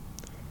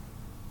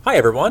Hi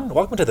everyone,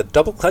 welcome to the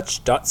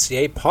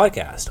DoubleClutch.ca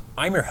podcast.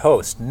 I'm your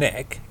host,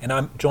 Nick, and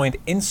I'm joined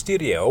in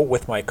studio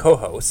with my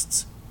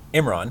co-hosts,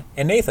 Imran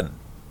and Nathan.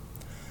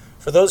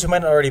 For those who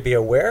might not already be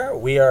aware,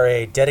 we are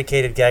a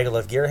dedicated gaggle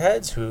of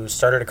gearheads who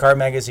started a car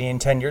magazine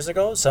 10 years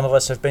ago. Some of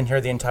us have been here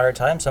the entire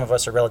time, some of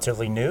us are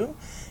relatively new.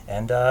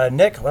 And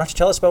Nick, why don't you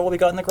tell us about what we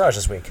got in the garage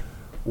this week?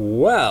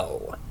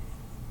 Well,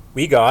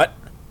 we got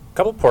a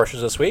couple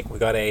Porsches this week. We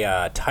got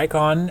a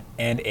Taycan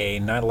and a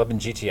 911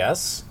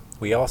 GTS.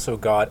 We also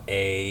got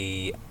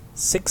a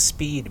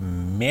 6-speed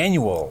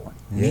manual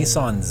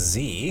Nissan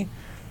Z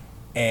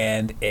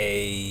and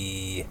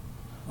a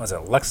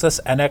Lexus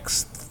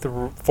NX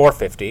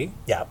 450.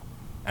 Yeah.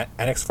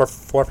 NX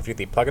 450,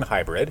 the plug-in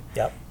hybrid.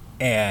 Yep.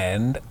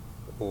 And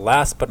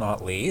last but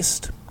not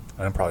least,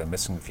 and I'm probably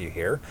missing a few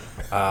here.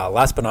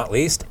 Last but not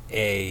least,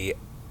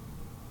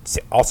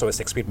 also a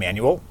 6-speed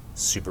manual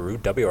Subaru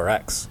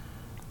WRX.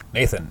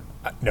 Nathan,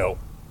 no.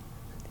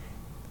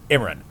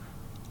 Imran,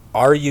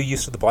 are you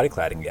used to the body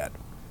cladding yet?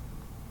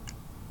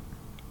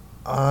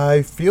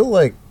 I feel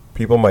like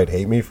people might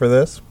hate me for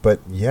this, but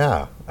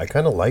yeah, I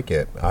kind of like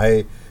it.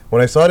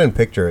 When I saw it in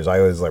pictures, I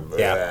was like,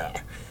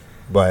 yeah.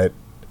 But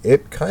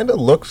it kind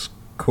of looks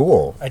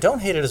cool. I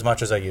don't hate it as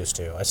much as I used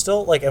to. I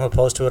still am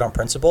opposed to it on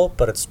principle,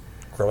 but it's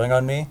growing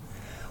on me.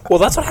 Well,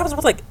 that's what happens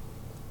with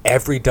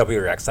every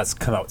WRX that's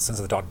come out since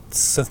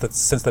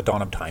the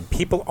dawn of time.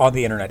 People on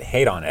the internet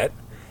hate on it,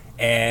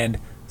 and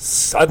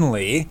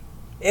suddenly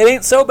it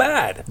ain't so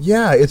bad.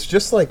 Yeah, it's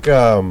just like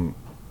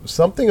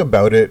something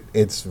about it.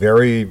 It's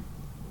very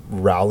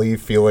rally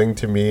feeling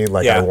to me.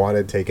 I want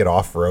to take it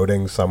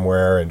off-roading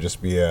somewhere and just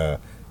be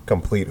a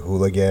complete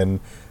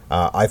hooligan.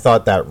 I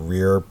thought that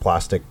rear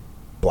plastic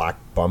black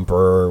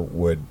bumper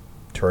would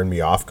turn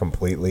me off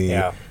completely.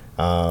 Yeah.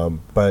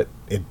 But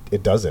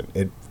it doesn't.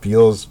 It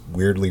feels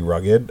weirdly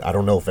rugged. I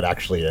don't know if it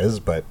actually is,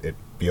 but it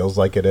feels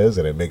like it is,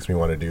 and it makes me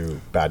want to do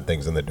bad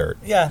things in the dirt.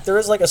 Yeah, there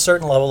is a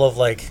certain level of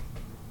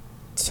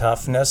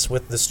toughness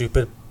with the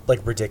stupid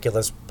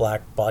ridiculous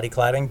black body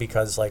cladding,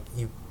 because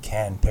you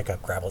can pick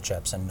up gravel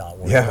chips and not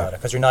worry about it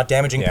because you're not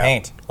damaging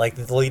paint.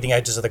 The leading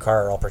edges of the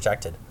car are all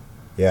protected.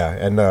 Yeah,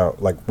 and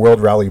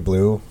World Rally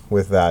Blue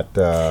with that.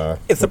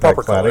 It's the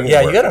proper color.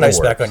 Yeah, you got a nice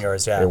spec on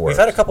yours. Yeah, we've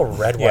had a couple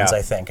red ones, Yeah.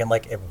 I think, and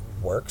it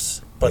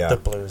works. But the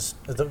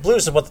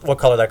blues is what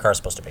color that car is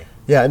supposed to be.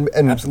 Yeah, and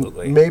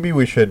Absolutely. maybe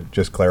we should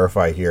just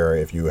clarify here,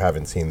 if you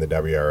haven't seen the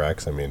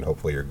WRX. I mean,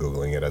 hopefully you're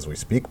Googling it as we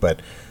speak, but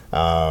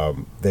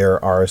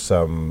there are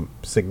some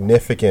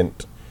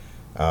significant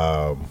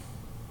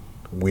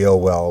wheel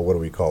well, what do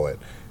we call it?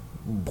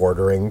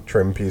 Bordering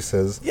trim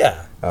pieces.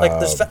 Yeah,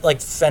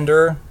 there's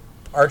fender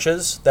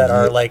arches that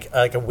are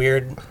a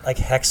weird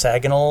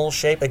hexagonal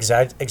shape,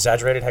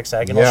 exaggerated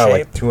hexagonal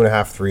shape. Yeah,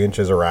 2.5, 3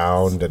 inches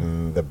around,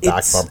 and the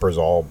back bumper's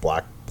all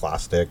black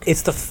plastic.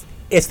 It's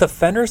the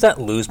fenders that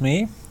lose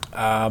me.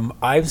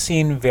 I've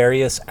seen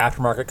various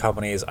aftermarket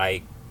companies.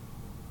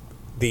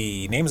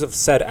 The names of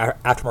said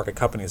aftermarket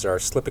companies are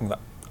slipping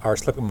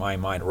my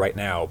mind right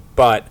now,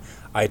 but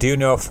I do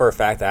know for a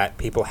fact that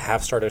people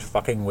have started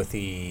fucking with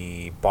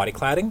the body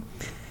cladding.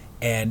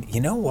 And you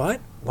know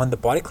what? When the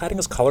body cladding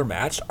is color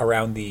matched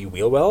around the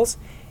wheel wells,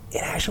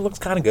 it actually looks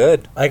kind of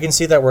good. I can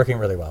see that working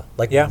really well.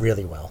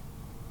 Really well.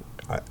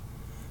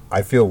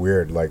 I feel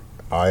weird.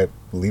 I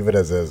leave it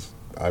as is.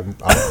 I'm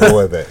cool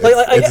with it.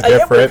 It's different. I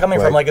get where you're coming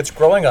from. It's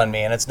growing on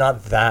me, and it's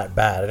not that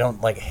bad. I don't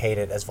hate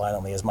it as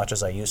violently as much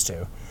as I used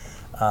to.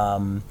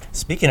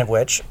 Speaking of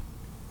which,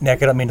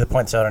 Nick, I don't mean to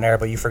point this out on air,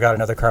 but you forgot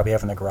another car we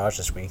have in the garage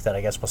this week that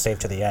I guess we'll save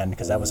to the end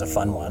because that was a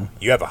fun one.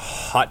 You have a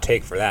hot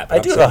take for that. I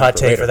do have a hot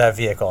take for that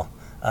vehicle.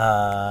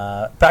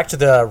 Back to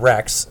the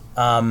Rex,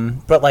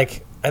 but I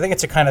think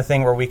it's a kind of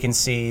thing where we can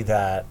see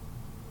that.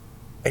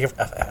 I don't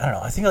know.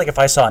 I think if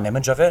I saw an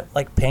image of it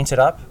painted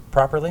up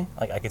properly,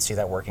 I could see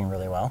that working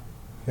really well.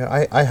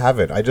 Yeah, I have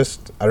it. I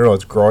don't know.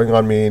 It's growing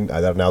on me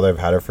now that I've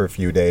had it for a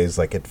few days.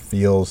 It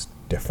feels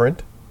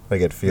different.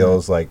 It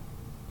feels like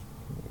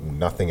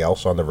nothing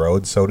else on the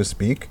road, so to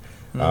speak,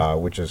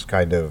 which is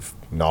kind of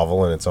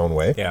novel in its own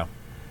way. Yeah.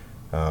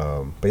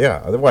 But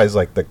yeah, otherwise,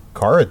 the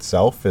car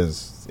itself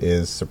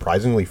is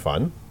surprisingly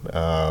fun.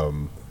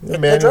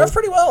 They drive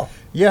pretty well.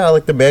 Yeah,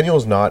 the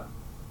manual's not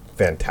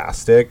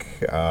fantastic.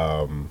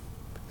 And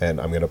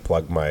I'm going to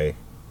plug my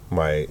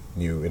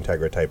new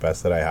Integra Type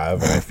S that I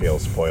have, and I feel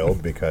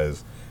spoiled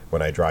because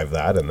when I drive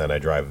that and then I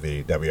drive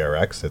the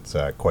WRX, it's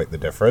quite the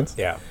difference.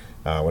 Yeah.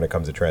 When it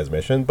comes to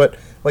transmission, but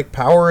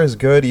power is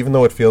good, even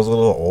though it feels a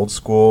little old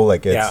school.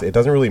 It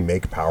doesn't really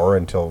make power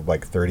until 4,000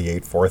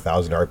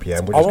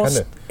 RPM, which is kind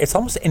of it's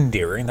almost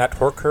endearing, that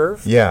torque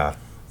curve. Yeah,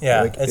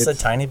 it's a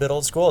tiny bit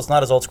old school. It's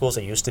not as old school as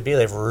it used to be.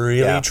 They've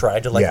really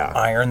tried to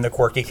iron the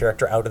quirky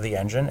character out of the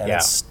engine, and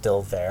it's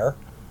still there.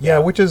 Yeah,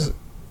 which is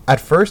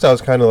at first I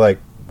was kind of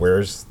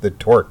where's the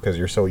torque? Because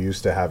you're so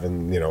used to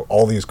having,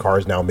 all these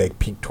cars now make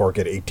peak torque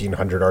at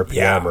 1800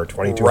 RPM or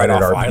 2200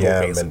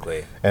 RPM,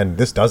 basically. and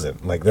this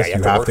doesn't. Like this, you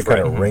to have work to for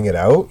kind of it. wring it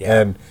out. Yeah.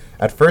 And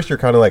at first you're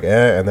kind of like,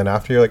 and then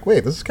after you're like,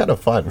 wait, this is kind of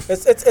fun.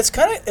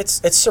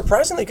 It's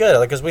surprisingly good.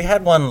 Like, because we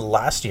had one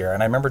last year,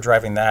 and I remember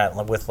driving that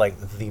with like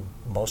the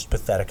most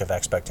pathetic of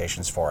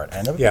expectations for it,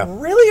 and it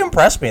really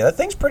impressed me. That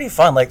thing's pretty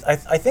fun. Like,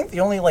 I think the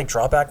only like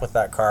drawback with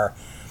that car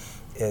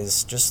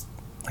is just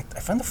like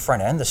I find the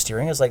front end, the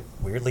steering is like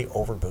weirdly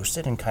over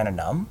boosted and kind of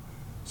numb.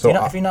 So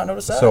have you not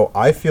noticed that? So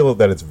I feel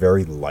that it's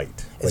very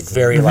light. It's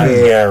very light.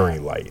 Very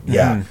light.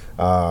 Yeah.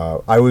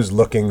 I was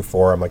looking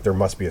for. I'm like, there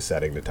must be a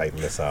setting to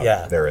tighten this up.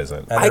 Yeah. There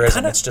isn't. And there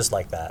isn't. It's just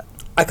like that.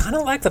 I kind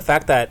of like the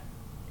fact that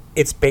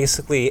it's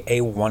basically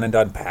a one and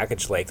done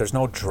package. Like, there's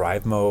no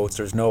drive modes.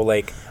 There's no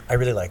like. I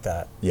really like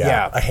that.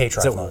 Yeah. I hate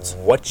drive So modes.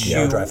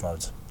 No drive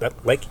modes.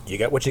 Like, you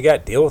get what you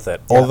get. Deal with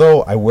it.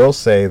 Although I will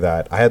say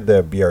that I had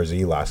the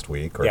BRZ last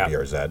week, or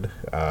BRZ,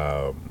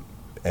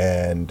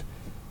 and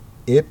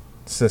its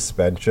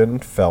suspension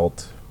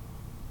felt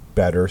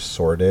better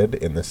sorted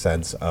in the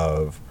sense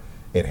of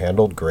it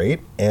handled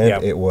great,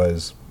 and it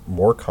was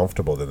more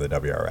comfortable than the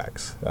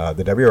WRX.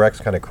 The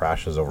WRX kind of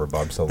crashes over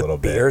bumps a little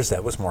bit.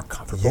 BRZ was more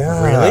comfortable.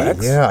 Yeah,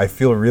 Really? yeah. I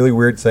feel really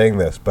weird saying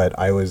this, but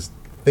I was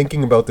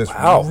thinking about this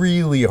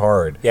really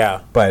hard.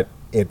 Yeah. But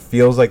it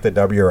feels like the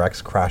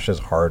WRX crashes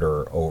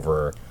harder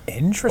over.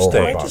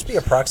 Interesting. It might just be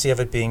a proxy of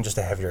it being just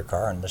a heavier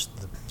car, and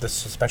the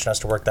suspension has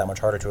to work that much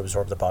harder to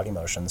absorb the body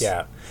motions.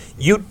 Yeah,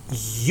 you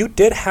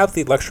did have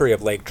the luxury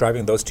of like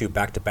driving those two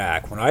back to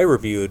back. When I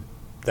reviewed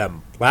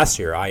them last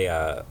year, I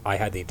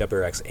had the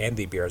WRX and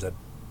the BRZ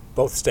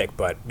both stick,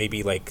 but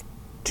maybe like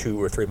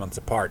 2 or 3 months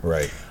apart.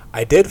 Right.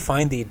 I did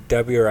find the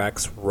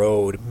WRX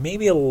road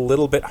maybe a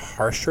little bit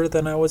harsher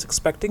than I was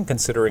expecting,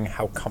 considering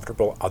how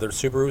comfortable other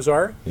Subarus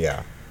are.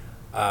 Yeah.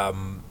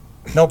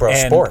 No, bro,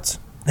 And- sports.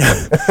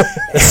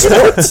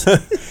 Sports.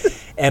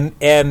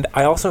 And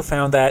I also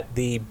found that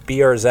the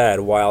BRZ,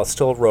 while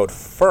still rode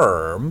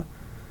firm,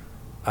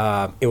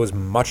 it was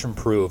much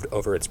improved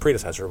over its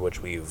predecessor,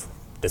 which we've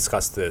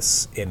discussed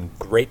this in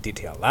great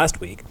detail last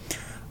week.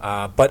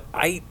 But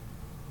I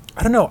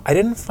don't know. I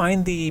didn't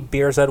find the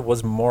BRZ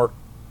was more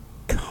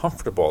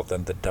comfortable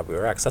than the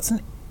WRX. That's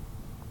an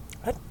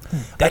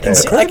I can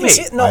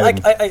see. No, I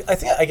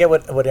think I get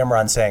what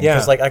Imran's saying. Yeah.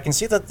 Because like I can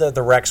see that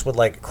the Rex would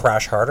like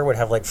crash harder, would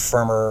have like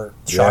firmer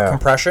shock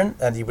compression,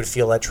 and you would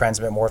feel that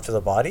transmit more to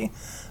the body.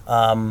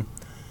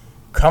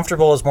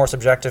 Comfortable is more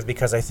subjective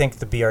because I think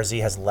the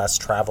BRZ has less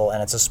travel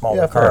and it's a smaller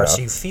fair car, enough.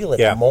 so you feel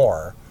it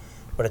more,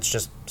 but it's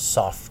just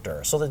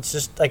softer. So it's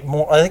just like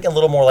more. I think a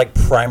little more like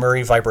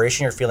primary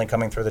vibration you're feeling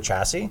coming through the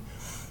chassis,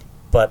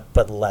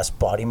 but less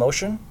body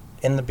motion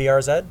in the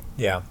BRZ.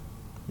 Yeah.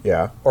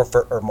 Yeah. Or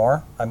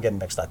more. I'm getting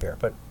mixed up here,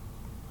 but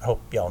I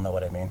hope y'all know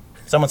what I mean.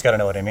 Someone's got to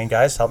know what I mean,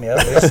 guys. Help me out,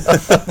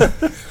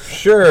 please.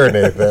 Sure,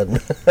 Nathan.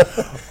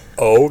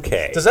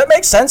 Okay. Does that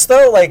make sense,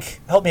 though? Like,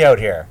 help me out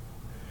here.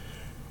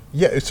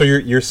 Yeah. So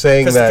you're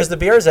saying Because that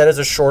the BRZ is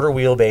a shorter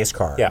wheelbase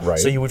car. Yeah. Right.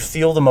 So you would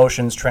feel the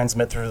motions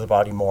transmit through the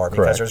body more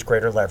because Correct. there's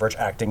greater leverage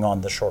acting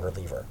on the shorter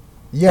lever.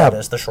 Yeah. That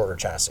is the shorter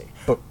chassis.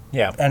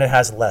 Yeah. And it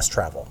has less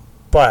travel.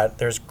 But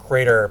there's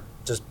greater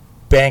just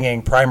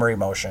banging primary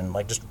motion,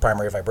 like just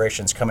primary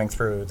vibrations coming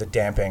through the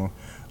damping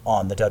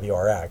on the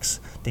WRX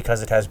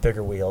because it has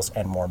bigger wheels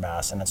and more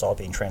mass, and it's all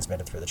being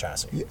transmitted through the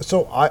chassis.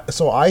 So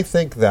I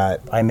think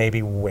that I may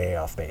be way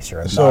off base here.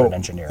 I'm not an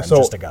engineer. I'm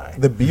just a guy.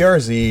 The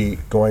BRZ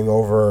going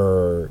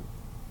over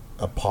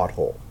a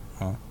pothole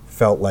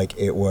felt like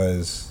it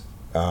was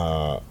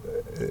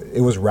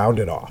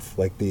rounded off.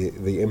 Like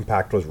the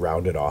impact was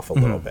rounded off a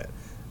little bit.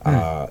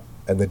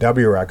 And the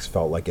WRX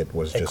felt like it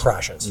was It just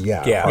crashes.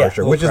 harsher, Yeah,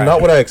 which is crashy.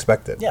 not what I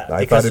expected. Yeah, I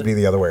because thought it'd be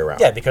the other way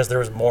around. Yeah, because there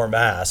was more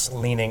mass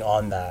leaning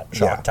on that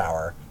shock Yeah.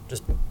 tower,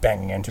 just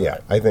banging into Yeah,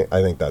 it. I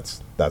think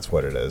that's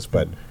what it is.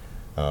 But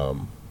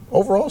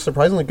overall,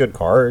 surprisingly good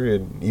car,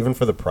 and even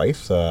for the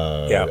price.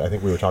 I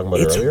think we were talking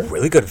about It's it earlier.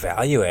 really good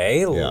value,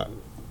 eh? Yeah.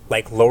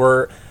 Like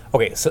lower.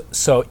 Okay,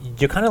 so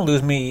you kind of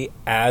lose me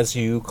as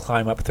you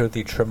climb up through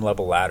the trim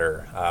level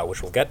ladder,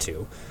 which we'll get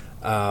to.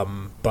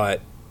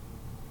 But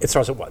it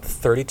starts at what,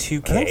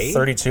 32K? I think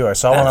 32. I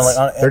saw one on, That's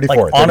on 34.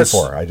 like, on a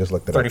 34. I just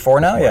looked it up.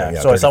 34 now? Yeah.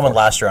 So I saw 34. one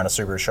last year on a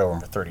Subaru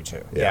showroom for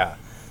 32. Yeah.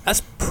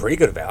 That's pretty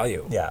good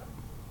value. Yeah.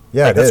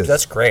 Yeah, Like, it is.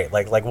 that's great.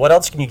 Like what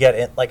else can you get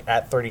in, like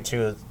at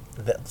 32?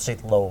 Say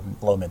low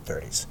mid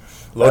 30s.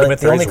 Low to Like, mid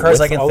the only 30s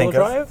cars I with can think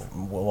all-wheel of.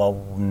 drive?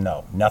 Well,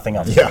 no, nothing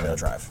else is Yeah. all-wheel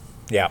drive.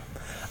 Yeah.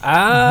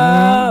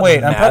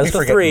 Wait, I'm probably Mazda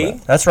forgetting 3.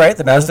 that. That's right,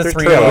 the Mazda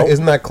 3. Trello.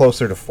 Isn't that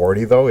closer to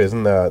 40 though?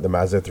 Isn't the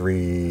Mazda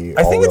 3 I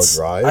think all-wheel it's.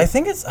 drive? I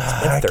think it's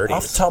mid-30s.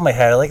 off the top of my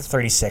head. I like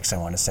 36. I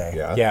want to say.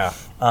 Yeah. Yeah.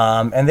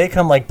 And they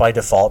come like by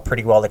default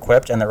pretty well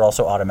equipped, and they're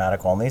also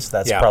automatic only. So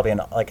that's Yeah. probably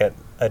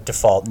a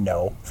default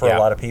no for Yeah. a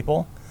lot of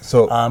people.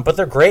 So But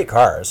they're great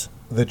cars.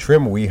 the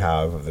trim we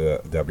have of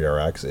the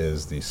WRX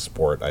is the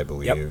Sport, I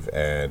believe,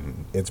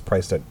 and it's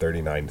priced at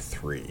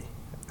 39.3.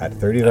 At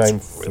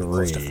 39.3, Really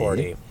close to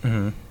 40.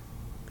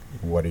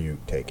 what are you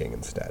taking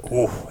instead?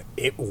 Ooh,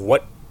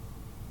 what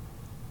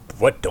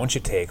what don't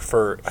you take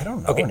for? I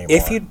don't know Okay, anymore.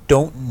 if you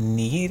don't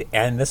need,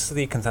 and this is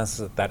the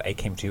consensus that I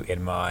came to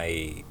in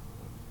my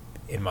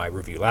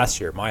review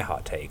last year, my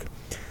hot take.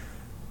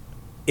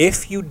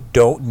 If you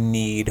don't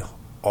need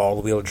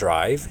all-wheel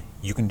drive,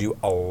 you can do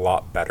a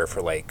lot better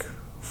for like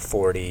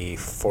 40,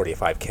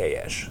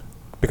 45K-ish.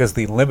 Because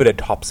the Limited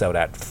tops out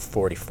at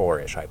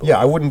 44-ish, I believe. Yeah,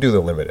 I wouldn't do the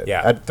Limited.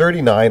 Yeah. At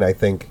 39, I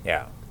think.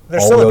 Yeah.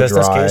 There's still a all-wheel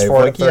business case drive,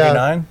 for it like, at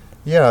 39.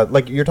 Yeah,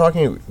 like you're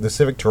talking the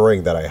Civic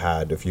Touring that I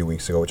had a few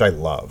weeks ago, which I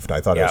loved.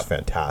 I thought it was Yep.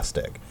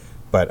 fantastic.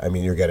 But I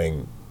mean, you're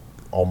getting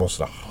almost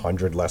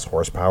 100 less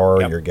horsepower.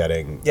 Yep. You're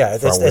getting Yeah,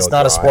 it's front-wheel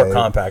not a sport drive.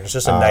 compact. It's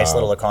just a nice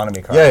little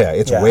economy car. Yeah,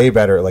 it's way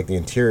better. Like the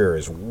interior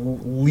is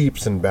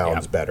leaps and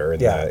bounds Yep. better in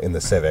Yeah.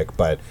 the Civic.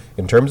 But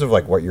in terms of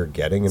like what you're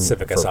getting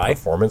Civic for Si?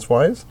 performance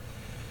wise,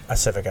 A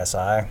Civic Si.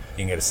 You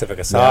can get a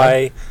Civic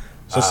Si.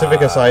 so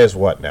Civic Si is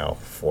what now?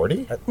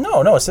 40?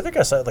 No, a Civic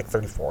Si like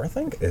 34, I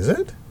think. Is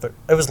it?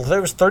 It was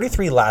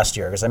 33 last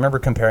year because I remember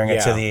comparing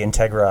it to Yeah. the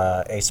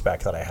Integra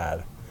A-Spec that I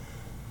had.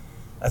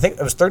 I think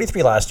it was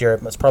 33 last year.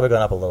 It's probably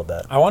gone up a little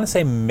bit. I want to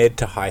say mid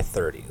to high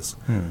 30s.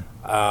 Okay,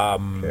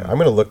 I'm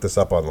going to look this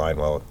up online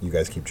while you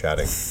guys keep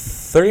chatting.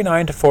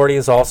 39 to 40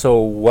 is also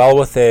well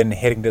within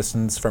hitting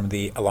distance from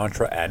the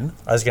Elantra N.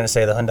 I was going to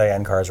say the Hyundai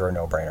N cars were a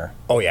no-brainer.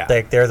 Oh, yeah.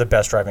 They're the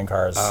best driving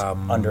cars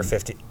under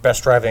 50.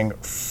 Best driving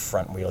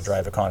front-wheel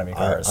drive economy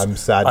cars. I'm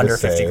sad to under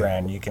 50 say-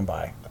 grand you can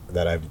buy.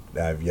 That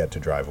I've yet to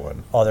drive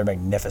one. Oh, they're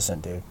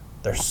magnificent, dude.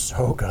 They're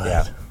so good.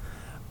 Yeah.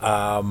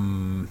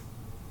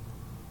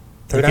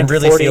 You 39 can to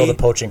really 40, feel the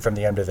poaching from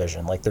the M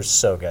division. Like they're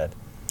so good.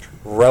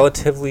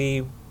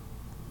 relatively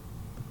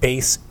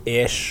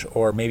base-ish,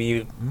 or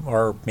maybe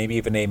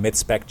even a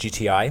mid-spec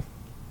GTI.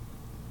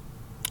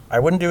 I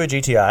wouldn't do a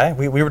GTI.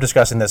 We were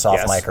discussing this off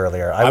Yes. mic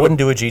earlier. I wouldn't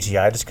do a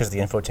GTI just because the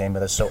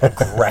infotainment is so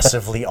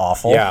aggressively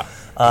awful. Yeah.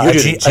 You do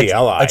the GLI,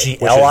 A which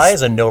GLI is-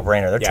 is a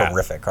no-brainer. They're Yeah.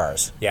 terrific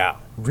cars. Yeah.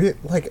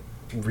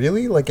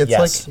 Really? Like it's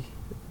Yes. like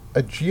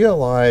a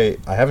GLI.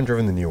 I haven't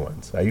driven the new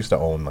ones. I used to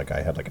own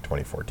I had like a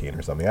 2014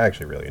 or something. I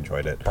actually really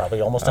enjoyed it.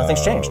 Probably almost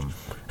nothing's changed.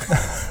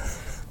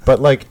 But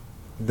like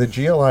the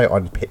GLI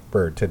on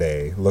paper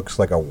today looks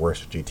like a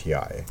worse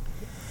GTI.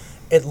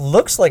 It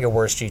looks like a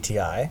worse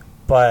GTI,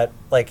 but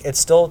like it's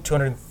still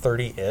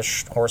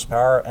 230-ish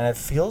horsepower, and it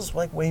feels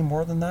like way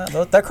more than that.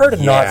 That car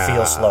did not feel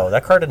Yeah. slow.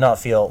 That car did not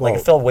feel like it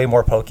Well- felt way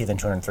more pokey than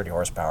 230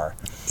 horsepower.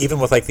 Even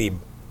with like the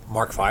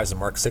Mark 5s and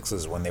Mark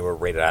 6s when they were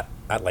rated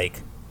at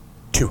like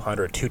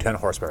 200, 210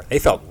 horsepower, they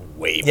felt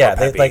way Yeah,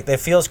 more peppy. they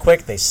feels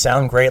quick. They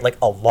sound great, like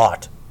a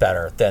lot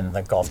better than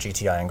the Golf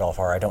GTI and Golf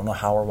R. I don't know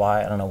how or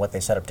why. I don't know what they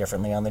set up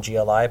differently on the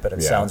GLI, but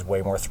it Yeah. sounds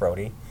way more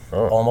throaty.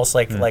 Oh. Almost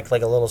like a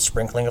little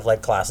sprinkling of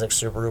like classic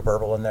Subaru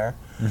burble in there.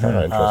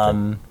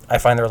 Interesting. I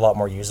find they're a lot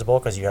more usable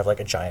because you have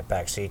like a giant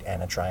back seat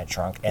and a giant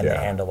trunk, and they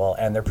Yeah. handle well,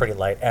 and they're pretty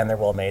light, and they're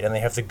well made, and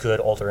they have the good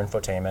older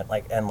infotainment.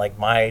 Like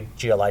my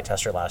GLI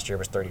tester last year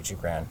was 32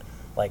 grand.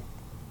 Like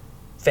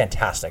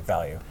fantastic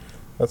value.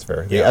 That's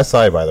fair. The Yeah.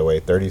 SI, by the way,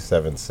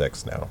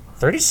 37.6 now.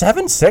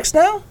 37.6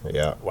 now?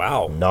 Yeah.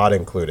 Wow. Not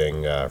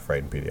including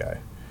freight and PDI.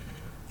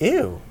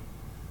 Ew.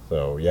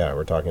 So yeah,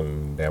 we're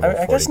talking damn.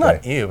 I guess 40K.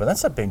 not ew, but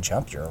that's a big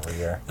jump year over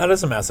year. That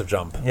is a massive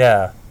jump.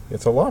 Yeah.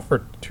 It's a lot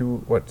for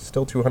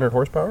still 200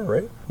 horsepower,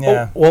 right?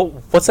 Yeah. Well,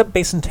 what's a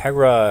base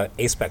Integra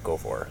A-Spec go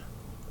for?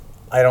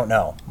 I don't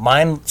know.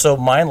 Mine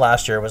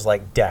last year was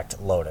like decked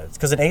loaded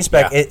because an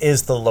A-Spec Yeah. it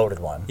is the loaded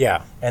one.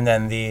 Yeah. And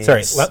then the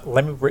Sorry,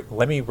 let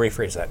me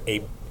rephrase that.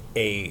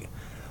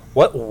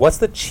 What's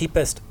the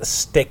cheapest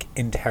stick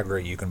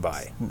Integra you can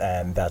buy?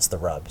 and that's the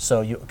rub.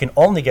 So you can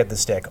only get the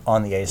stick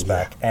on the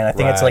A-Spec, and I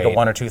think it's like a Right.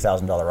 $1,000 or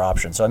 $2,000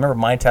 option. So I remember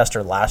my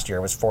tester last year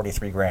was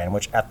 43 grand,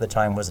 which at the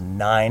time was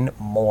 9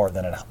 more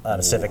than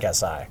a Civic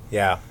Si.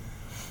 Yeah.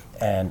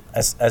 And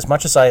as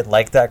much as I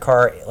like that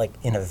car, like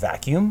in a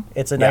vacuum,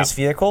 it's a Yeah. nice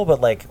vehicle. But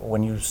like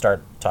when you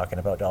start talking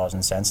about dollars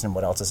and cents and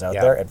what else is out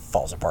Yeah. there, it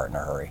falls apart in a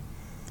hurry.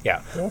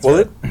 Yeah.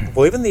 Well,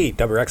 even the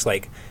WRX,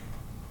 like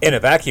in a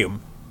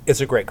vacuum,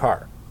 it's a great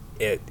car.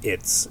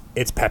 It's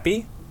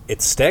peppy.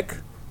 It's stick.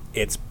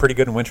 It's pretty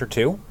good in winter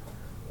too.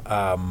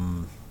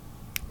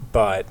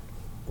 But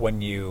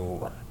when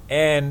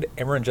and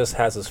Imran just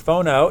has his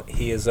phone out.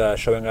 He is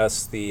showing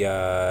us the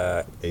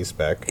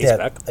A-Spec.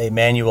 A-Spec. A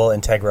manual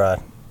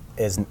Integra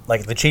is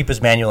like the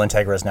cheapest manual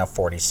Integra is now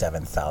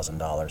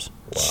 $47,000.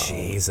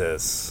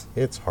 Jesus.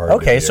 It's hard. to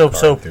Okay, be a so car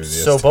so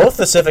enthusiast. so both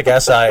the Civic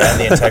Si and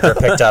the Integra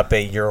picked up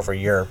a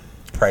year-over-year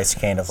price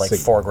gain of like Sig-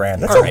 $4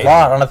 grand. That's Alright. a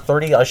lot on a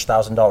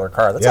 $30,000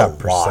 car. That's a yeah, lot.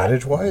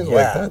 percentage wise, Yeah.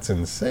 like that's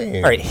insane.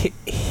 All right,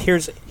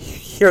 here's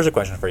a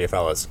question for you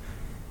fellas.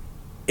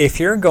 If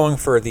you're going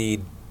for a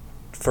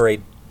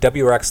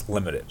WRX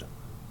Limited,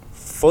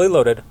 fully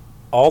loaded,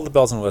 all the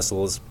bells and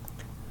whistles,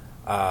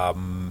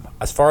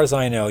 as far as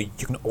I know, you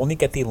can only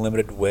get the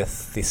Limited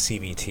with the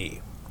CVT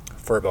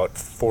for about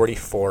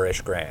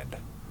 44-ish grand.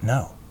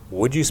 No.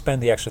 Would you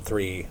spend the extra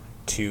 $3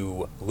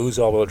 to lose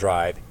all-wheel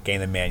drive, gain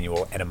the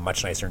manual, and a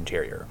much nicer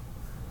interior?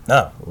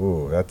 No.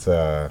 Ooh, that's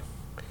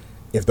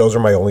if those are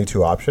my only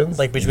two options,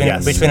 Like between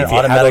Yes. an If you have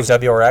automatic those-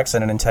 WRX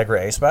and an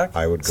Integra A-Spec?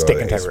 I would go stick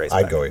to Integra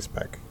I'd A-Spec. go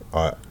A-Spec.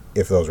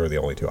 if those were the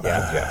only two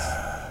options,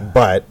 yes.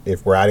 But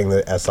if we're adding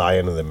the SI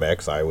into the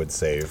mix, I would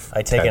save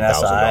I take an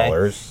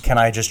SI. Can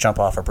I just jump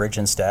off a bridge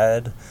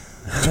instead?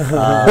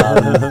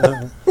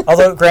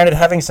 Although, granted,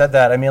 having said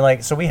that, I mean,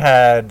 like, so we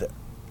had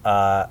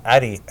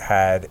Addy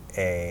had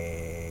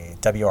a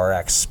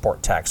WRX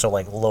Sport Tech, so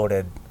like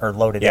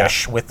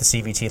loaded-ish with the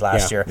CVT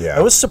last year. Yeah.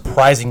 It was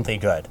surprisingly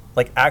good.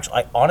 Like,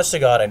 actually, honest to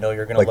God, I know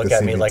you're going to look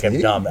at me like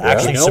I'm dumb.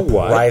 Actually,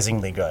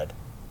 surprisingly good.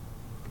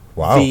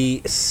 Wow.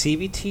 The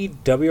CVT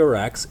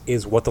WRX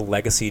is what the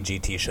Legacy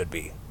GT should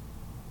be.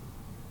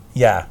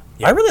 Yeah.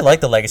 I really like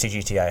the Legacy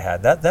GT I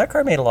had. That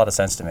car made a lot of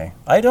sense to me.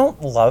 I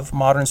don't love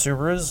modern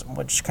Subarus,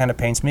 which kind of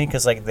pains me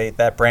because like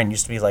that brand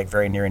used to be like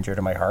very near and dear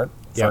to my heart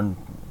for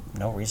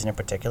no reason in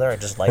particular. I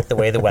just liked the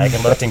way the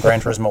wagon looked in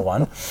Gran Turismo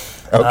 1.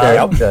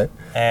 Okay.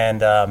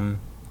 And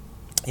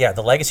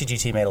the Legacy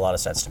GT made a lot of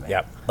sense to me.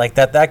 Yeah. Like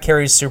that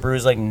carries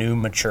Subaru's like new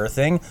mature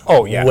thing.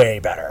 Oh yeah, way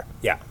better.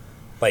 Yeah,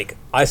 like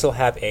I still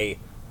have a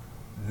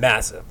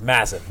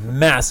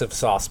massive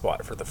soft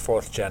spot for the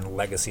 4th gen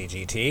Legacy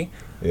GT.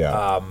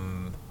 Yeah.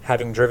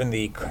 Having driven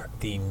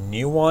the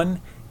new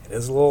one, it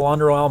is a little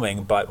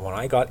underwhelming. But when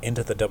I got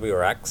into the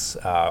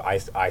WRX,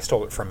 I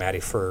stole it from Maddie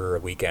for a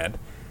weekend,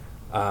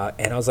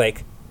 and I was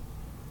like,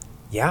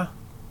 yeah,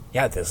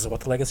 this is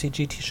what the Legacy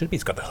GT should be.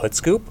 It's got the hood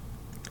scoop.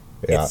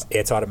 Yeah.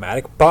 It's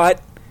automatic, but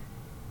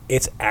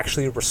it's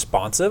actually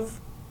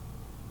responsive.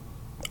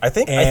 I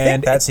think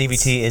that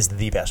CVT is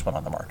the best one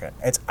on the market.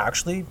 It's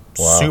actually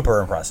super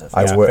impressive.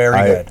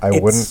 Very good. I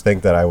wouldn't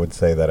think that I would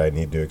say that I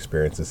need to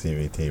experience a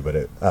CVT,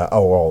 but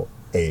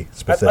a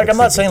specific. Like I'm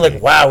not CVT. saying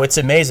like wow, it's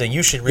amazing.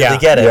 You should really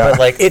get it, but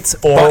like it's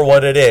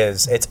what it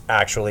is. It's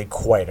actually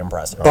quite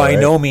impressive. By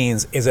no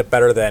means is it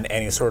better than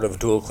any sort of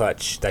dual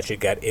clutch that you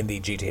get in the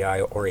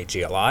GTI or a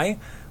GLI,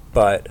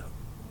 but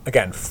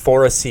again,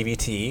 for a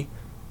CVT,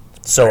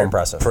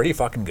 impressive, pretty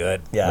fucking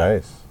good. Yeah,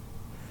 nice.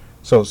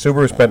 So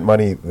Subaru spent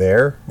money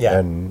there, Yeah.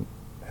 and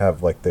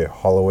have like the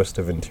hollowest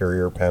of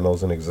interior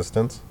panels in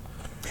existence.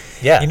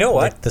 Yeah, You know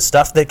what? The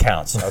stuff that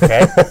counts.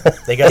 Okay,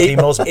 they got the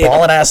most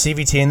ballin' ass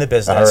CVT in the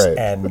business,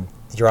 and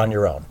you're on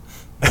your own.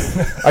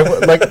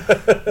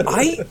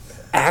 I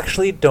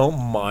actually don't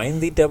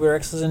mind the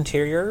WRX's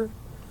interior,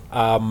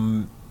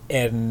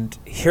 and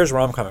here's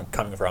where I'm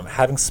coming from.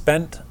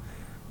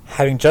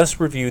 Having just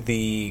reviewed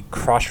the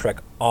Crosstrek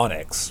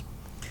Onyx,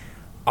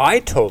 I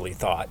totally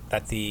thought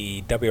that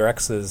the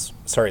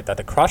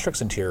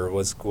Crosstrek's interior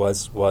was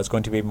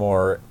going to be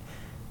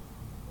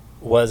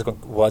was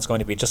going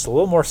to be just a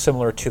little more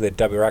similar to the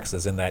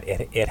WRX's in that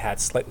it had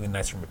slightly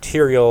nicer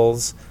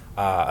materials,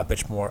 a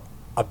bit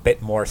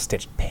more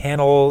stitched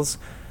panels,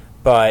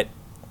 but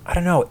I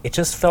don't know. It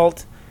just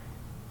felt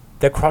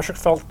the Crosstrek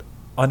felt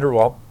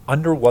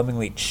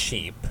underwhelmingly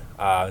cheap,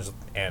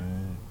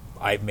 and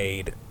I've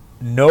made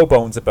no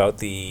bones about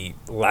the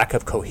lack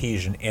of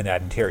cohesion in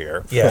that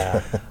interior.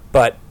 Yeah,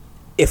 but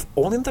if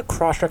only the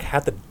Crosstrek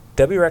had the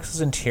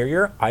WRX's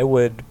interior, I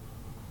would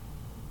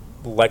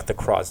like the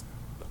Crosstrek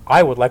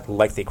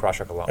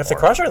a lot. If the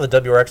Crosstrek had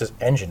the WRX's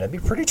engine, it'd be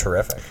pretty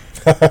terrific.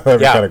 That'd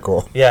be kind of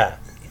cool. Yeah.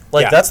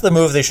 That's the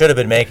move they should have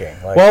been making.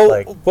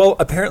 Well,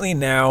 apparently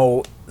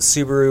now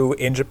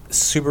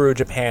Subaru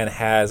Japan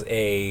has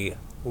a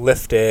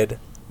lifted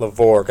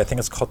Levorg. I think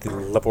it's called the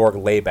Levorg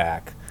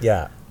Layback.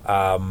 Yeah.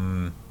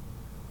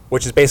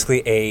 Which is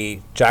basically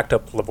a jacked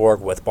up Levorg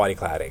with body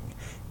cladding.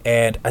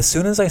 And as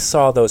soon as I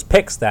saw those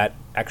pics that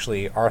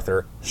actually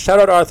Arthur, shout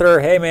out Arthur,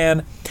 hey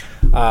man,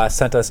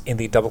 sent us in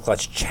the Double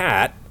Clutch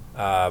chat,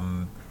 as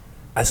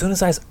soon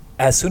as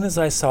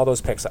I saw those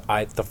pics,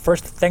 the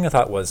first thing I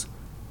thought was,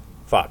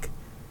 fuck,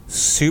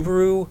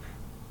 Subaru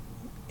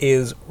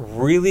is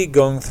really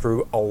going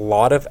through a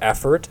lot of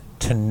effort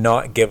to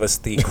not give us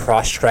the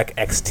Crosstrek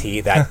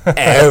XT that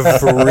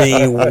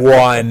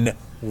everyone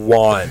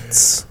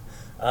wants.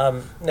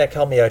 Nick,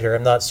 help me out here.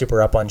 I'm not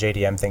super up on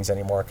JDM things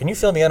anymore. Can you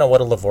fill me in on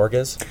what a Levorg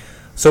is?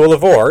 So a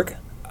Levorg,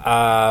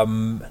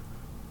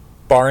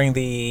 barring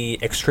the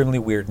extremely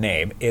weird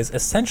name, is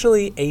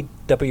essentially a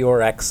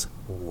WRX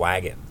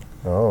wagon.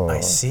 Oh, I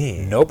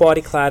see. No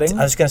body cladding.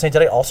 I was going to say,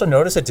 did I also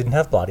notice it didn't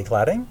have body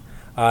cladding?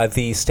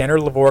 The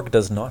standard Levorg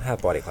does not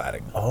have body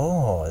cladding.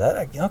 Oh,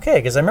 okay.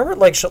 Because I remember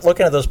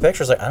looking at those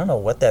pictures, I don't know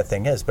what that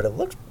thing is, but it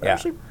looks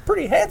actually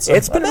pretty handsome.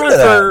 It's been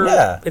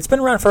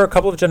around for a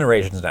couple of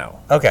generations now.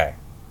 Okay,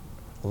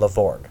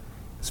 Levorg.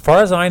 As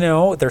far as I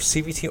know, they're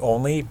CVT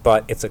only,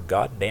 but it's a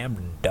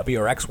goddamn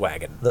WRX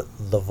wagon.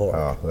 Levorg.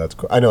 Oh, that's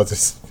cool. I know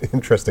it's an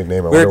interesting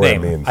name. Weird wonder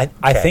name. what it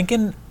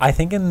means. I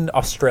think in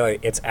Australia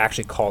it's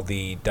actually called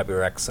the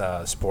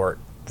WRX Sport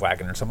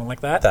wagon or something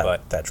like that.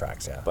 That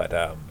tracks, yeah. But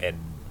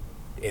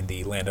in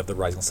the land of the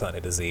rising sun,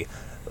 it is the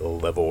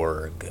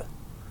Levorg.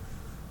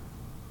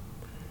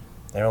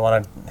 Anyone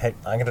want to? Hey,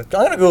 I'm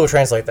gonna Google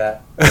Translate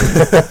that.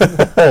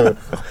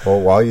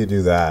 Well, while you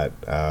do that,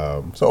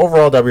 so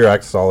overall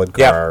WRX solid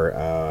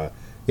car.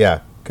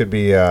 Could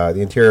be the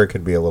interior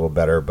could be a little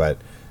better, but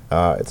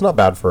it's not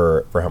bad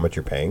for how much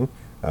you're paying.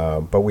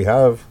 But we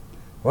have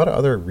a lot of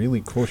other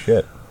really cool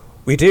shit.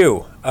 We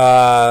do.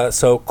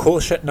 So cool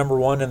shit number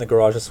one in the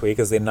garage this week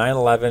is the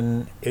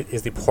 911.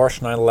 Is the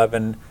Porsche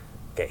 911.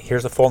 Okay,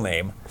 here's the full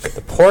name: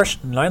 the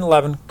Porsche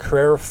 911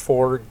 Carrera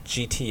 4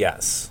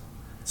 GTS.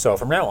 So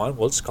from now on,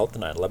 we'll just call it the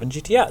 911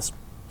 GTS.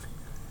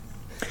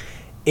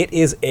 It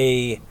is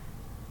a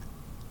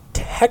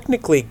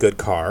technically good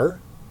car,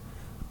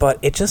 but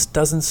it just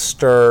doesn't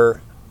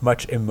stir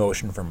much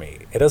emotion for me.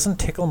 It doesn't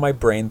tickle my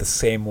brain the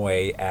same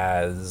way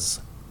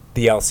as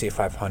the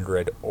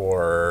LC500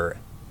 or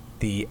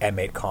the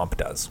M8 Comp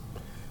does.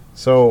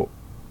 So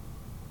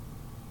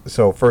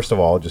first of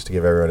all, just to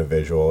give everyone a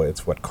visual,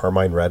 it's what,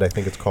 Carmine Red, I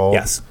think it's called?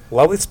 Yes,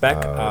 lovely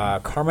spec.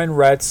 Carmine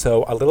Red,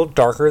 so a little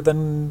darker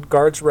than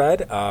Guards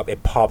Red.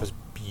 It pops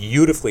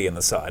beautifully in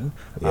the sun.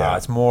 Yeah.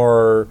 It's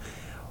more,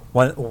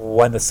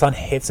 when the sun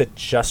hits it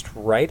just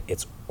right,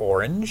 it's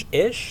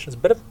orange-ish. It's a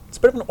bit of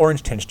an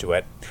orange tinge to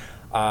it.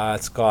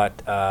 It's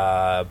got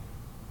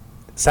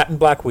satin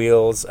black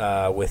wheels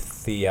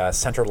with the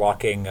center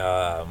locking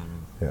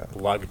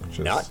lug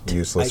nut.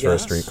 Useless for a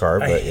street car,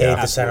 but I hate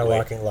the center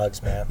locking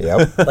lugs, man.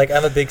 Yep. Like,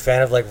 I'm a big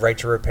fan of like right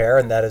to repair,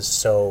 and that is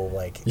so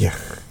like,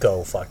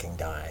 go fucking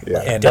die. Yeah.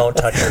 Like, And don't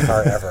touch your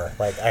car ever.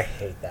 Like, I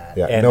hate that.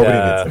 Yeah, And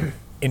nobody needs it.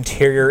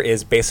 interior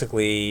is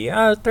basically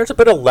there's a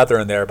bit of leather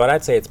in there, but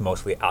I'd say it's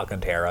mostly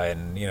Alcantara,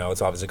 and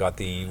it's obviously got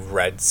the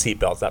red seat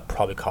belts that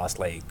probably cost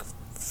like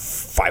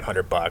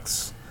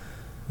 $500.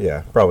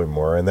 Yeah, probably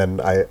more. And then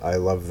I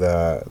love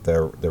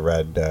the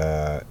red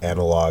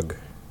analog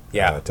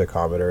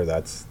tachometer.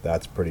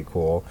 That's pretty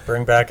cool.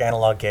 Bring back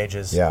analog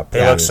gauges. Yeah,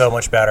 they look so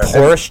much better.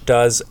 Porsche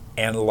does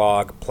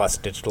analog plus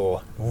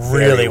digital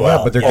really well.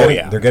 Yeah, but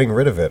they're getting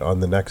rid of it on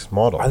the next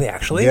model. Are they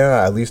actually?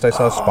 Yeah, at least I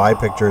saw spy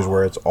pictures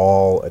where it's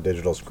all a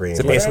digital screen.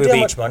 So Do you basically know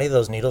how much money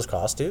those needles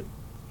cost, dude?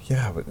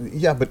 Yeah,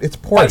 but it's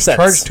 5 Porsche.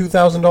 cents. Charge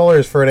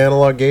 $2,000 for an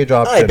analog gauge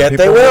option. I bet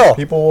they will.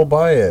 People will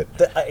buy it.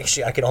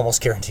 Actually, I can almost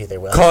guarantee they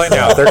will. Call it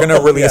now. They're going to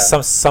release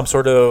some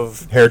sort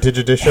of Heritage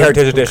edition.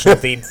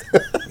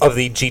 of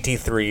the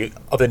GT3,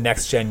 of the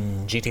next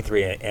gen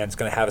GT3, and it's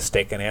going to have a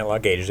stick and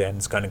analog gauges, and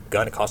it's going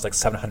to cost like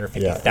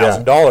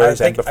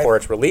 $750,000. And before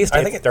it's released,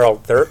 I think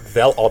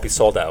they'll all be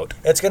sold out.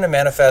 It's going to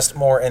manifest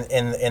more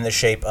in the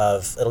shape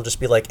of, it'll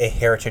just be like a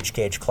heritage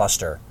gauge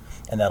cluster,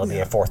 and that'll be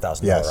a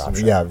 $4,000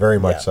 option. Yeah, very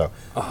much so.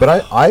 But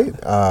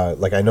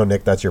I know,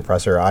 Nick, that's your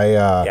presser.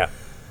 I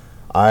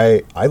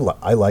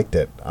liked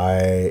it.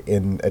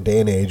 In a day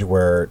and age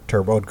where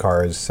turboed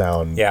cars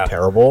sound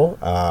terrible,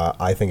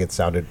 I think it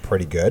sounded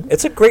pretty good.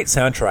 It's a great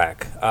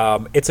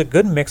soundtrack. It's a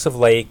good mix of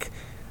like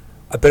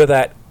a bit of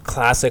that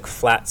classic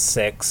flat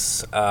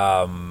six.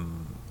 I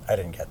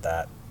didn't get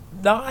that.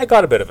 No, I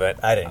got a bit of it.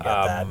 I didn't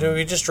get that. Dude,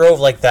 we just drove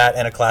like that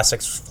in a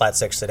classic flat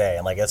six today,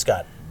 and like it's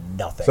got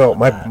nothing. So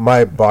my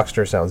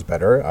Boxster sounds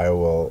better. I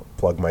will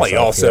plug myself you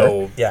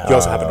also here. you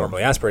also have it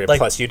normally aspirated.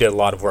 Plus, you did a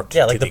lot of work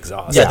to the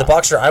exhaust. Yeah, the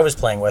Boxster I was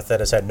playing with that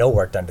has had no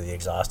work done to the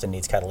exhaust and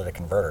needs catalytic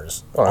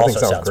converters. Oh, I think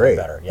sounds great.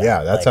 Better.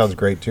 Yeah, that sounds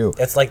great too.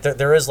 It's like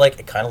there is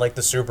like kind of like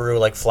the Subaru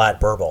like flat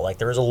burble. Like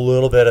there is a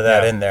little bit of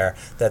that in there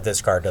that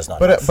this car does not.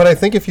 But I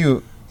think if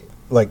you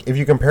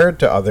compare it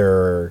to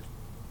other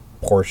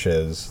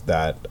Porsches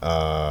that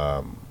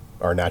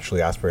are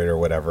naturally aspirated or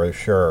whatever,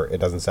 sure, it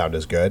doesn't sound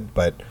as good,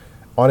 but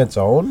on its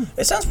own,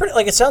 it sounds pretty.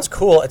 Like it sounds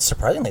cool. It's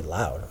surprisingly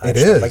loud. It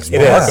is. Like,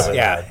 it is.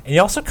 Yeah, and you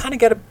also kind of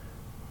get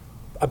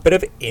a bit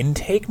of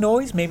intake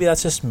noise. Maybe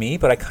that's just me,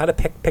 but I kind of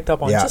picked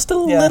up on just a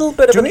little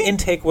bit of an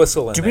intake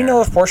whistle in there. Do we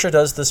know if Porsche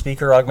does the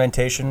speaker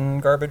augmentation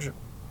garbage?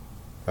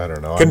 I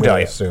don't know. I'm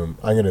going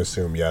to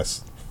assume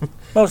yes.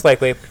 Most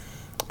likely,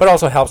 but it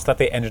also helps that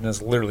the engine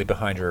is literally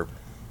behind your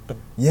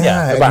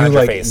behind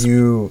your face.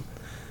 You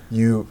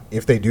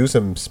if they do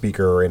some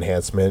speaker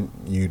enhancement,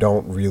 you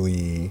don't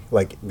really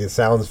the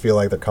sounds feel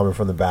like they're coming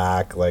from the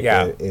back.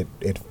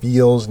 It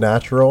feels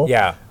natural.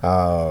 Yeah.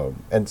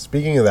 And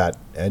speaking of that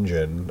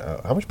engine,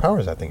 how much power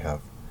does that thing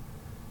have?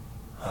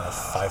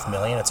 5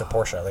 million. It's a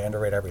Porsche. They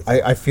underrate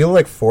everything. I feel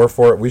like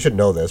 440. We should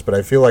know this, but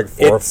I feel like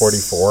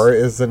 444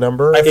 is the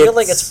number. I feel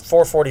like it's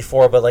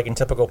 444, but like in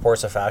typical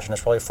Porsche fashion,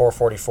 it's probably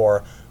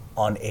 444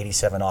 on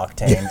 87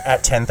 octane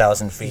at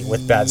 10,000 feet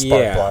with bad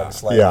spark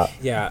plugs.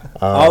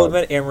 I'll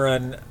admit,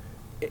 Imran,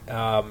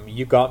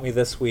 you got me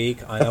this week.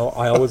 I know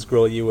I always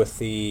grill you with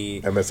the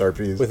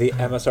MSRPs, with the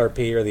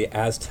MSRP or the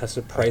as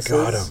tested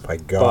prices. I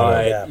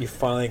got him. You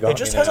finally got me. It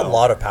just has a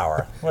lot of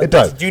power. It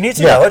does. Do you need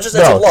to know? It's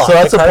a lot. So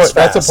that's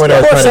the point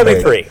I was trying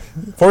to make.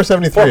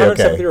 473.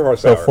 Okay.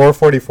 So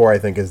 444, I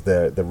think, is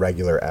the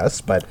regular S,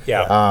 but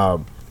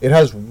it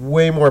has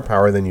way more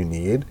power than you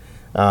need.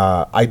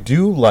 I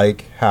do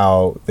like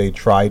how they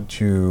tried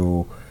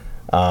to,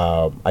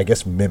 I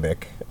guess,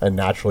 mimic a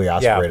naturally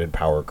aspirated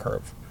power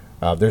curve.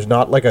 There's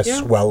not like a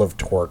swell of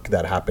torque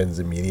that happens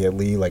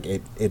immediately. Like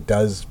it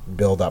does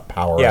build up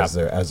power as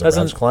the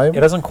revs climb. It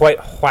doesn't quite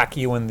whack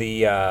you in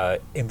the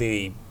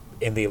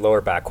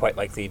lower back quite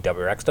like the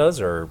WRX does,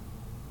 or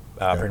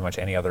pretty much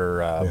any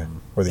other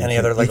or the any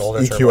other like older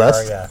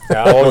EQS.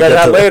 Car, we'll get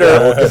that later.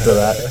 We'll get to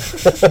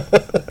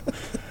that.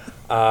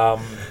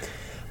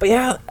 But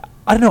yeah,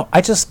 I don't know.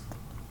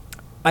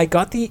 I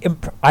got the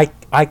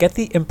I get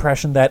the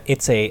impression that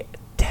it's a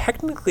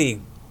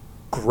technically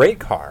great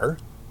car.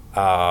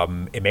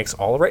 It makes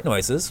all the right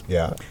noises.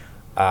 Yeah.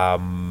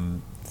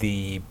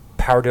 The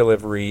power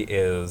delivery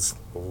is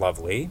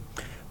lovely.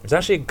 There's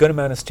actually a good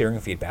amount of steering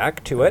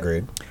feedback to it.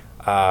 Agreed.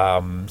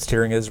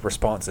 Steering is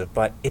responsive,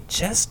 but it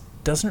just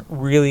doesn't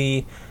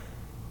really.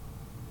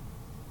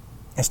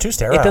 It's too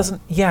sterile. It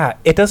doesn't. Yeah,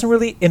 it doesn't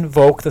really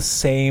invoke the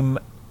same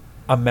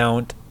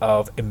amount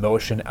of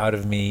emotion out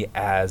of me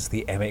as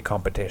the M8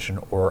 Competition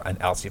or an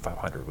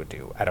LC500 would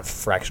do at a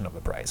fraction of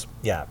the price.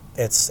 Yeah,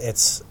 it's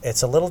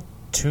a little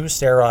too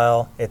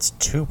sterile. It's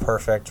too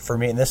perfect for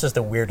me, and this is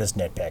the weirdest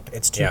nitpick.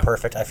 It's too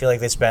perfect. I feel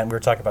like we were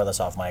talking about this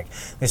off mic.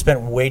 They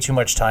spent way too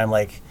much time.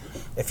 Like,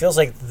 it feels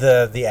like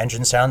the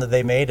engine sound that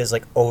they made is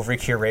like over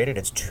curated.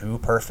 It's too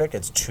perfect.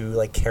 It's too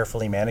like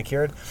carefully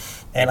manicured,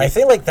 and I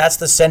feel like that's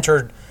the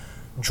centered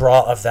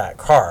draw of that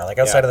car. Like,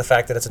 outside of the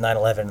fact that it's a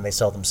 911 and they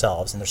sell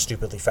themselves and they're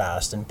stupidly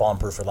fast and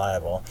bomb-proof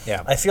reliable.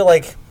 Yeah, I feel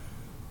like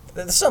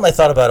this is something I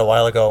thought about a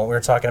while ago when we were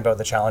talking about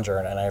the Challenger,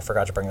 and I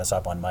forgot to bring this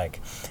up on mic.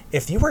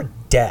 If you were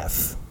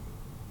deaf,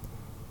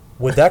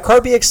 would that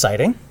car be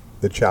exciting?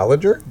 The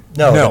Challenger?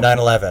 No, the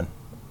 911.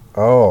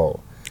 Oh.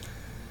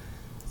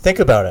 Think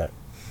about it.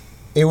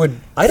 It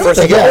would... I don't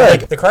think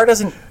like, the car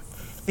doesn't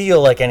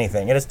feel like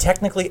anything. It is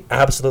technically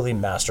absolutely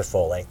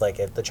masterful. Like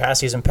the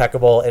chassis is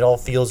impeccable. It all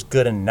feels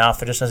good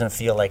enough. It just doesn't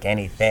feel like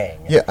anything.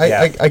 Yeah,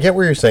 I get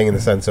what you're saying in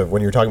the sense of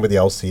when you're talking about the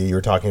LC, you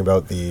were talking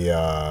about the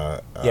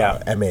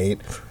M8.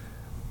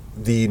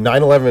 The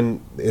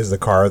 911 is the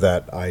car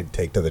that I'd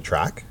take to the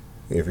track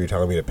if you're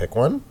telling me to pick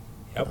one.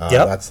 Yep.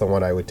 That's the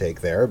one I would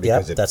take there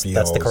because that's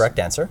the correct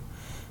answer.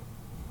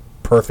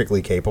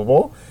 Perfectly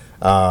capable.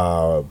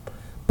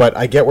 But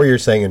I get what you're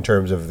saying in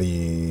terms of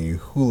the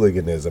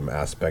hooliganism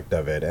aspect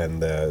of it and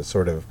the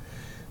sort of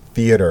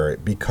theater.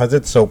 Because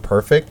it's so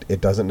perfect, it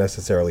doesn't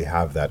necessarily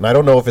have that. And I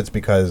don't know if it's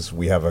because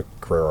we have a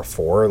Carrera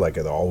 4, like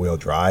an all-wheel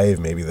drive.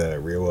 Maybe the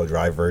rear-wheel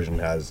drive version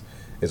is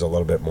a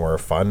little bit more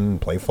fun,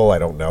 playful. I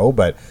don't know,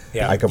 but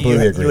I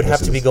completely agree. You would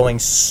have to be going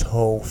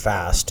so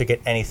fast to get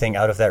anything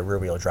out of that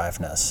rear-wheel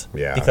driveness.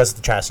 Yeah. Because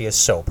the chassis is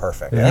so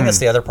perfect. I think that's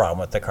the other problem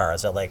with the car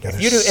is that, like,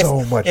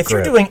 if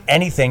you're doing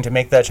anything to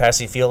make that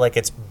chassis feel like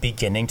it's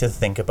beginning to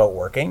think about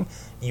working,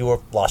 you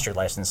have lost your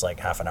license like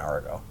half an hour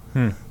ago.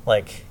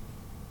 Like,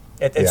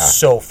 it's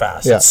so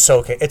fast. Yeah.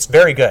 It's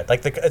very good.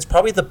 Like, it's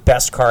probably the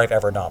best car I've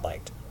ever not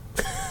liked.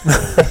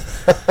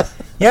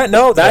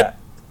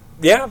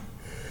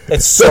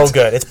 It's so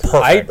good. It's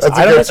perfect.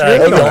 I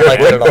don't like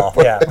it at all.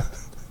 Yeah.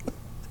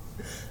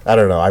 I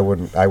don't know.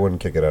 I wouldn't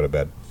kick it out of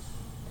bed.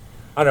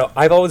 I don't know.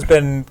 I've always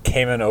been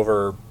Cayman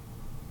over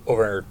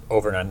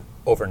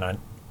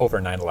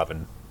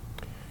 911.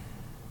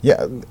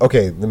 Yeah.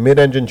 Okay. The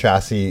mid-engine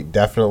chassis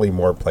definitely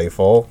more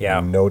playful. Yeah.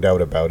 No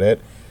doubt about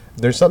it.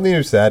 There's something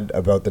you said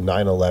about the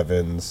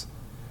 911s,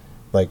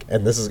 like,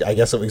 and this is, I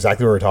guess,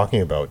 exactly what we're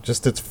talking about.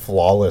 Just its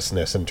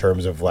flawlessness in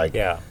terms of like,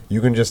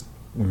 you can just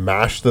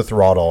mash the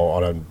throttle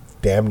on a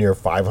damn near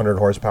 500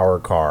 horsepower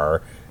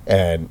car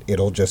and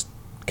it'll just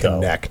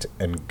connect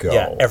and go.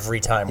 Yeah, every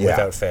time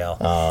without fail.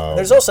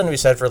 There's also something to be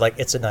said for, like,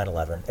 it's a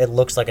 911. It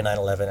looks like a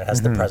 911. It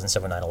has the presence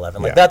of a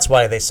 911. Like, that's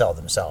why they sell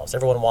themselves.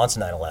 Everyone wants a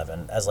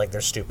 911 as, like,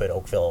 their stupid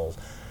Oakville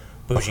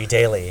bougie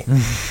daily.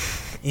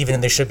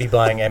 Even they should be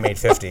buying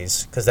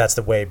M850s because that's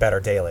the way better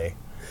daily.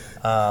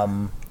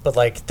 But,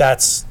 like,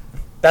 that's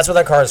what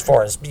that car is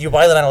for. Is you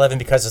buy the 911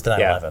 because it's the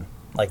 911.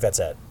 Like, that's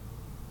it.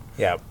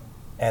 Yeah.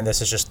 And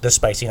this is just the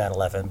spicy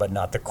 911, but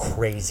not the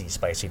crazy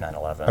spicy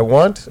 911. I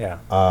want,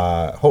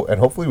 and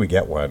hopefully we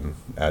get one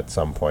at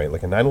some point,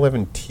 like a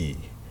 911T.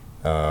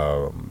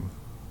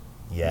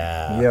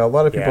 Yeah, a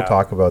lot of people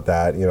talk about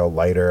that,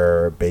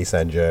 lighter base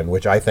engine,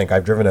 which I think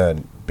I've driven a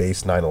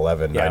base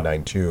 911,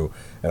 992,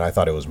 and I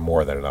thought it was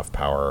more than enough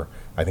power.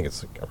 I think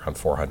it's around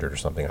 400 or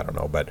something, I don't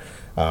know, but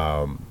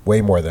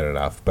way more than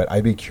enough. But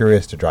I'd be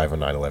curious to drive a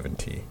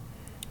 911T.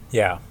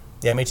 Yeah,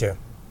 me too.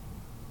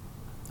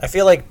 I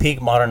feel like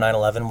peak modern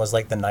 911 was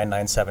like the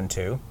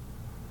 9972.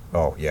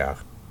 Oh, yeah.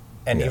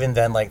 And even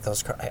then, like,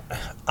 those cars,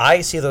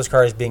 I see those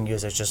cars being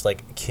used as just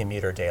like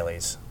commuter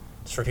dailies.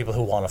 Just for people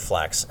who want to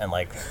flex. And,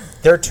 like,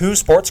 they're too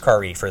sports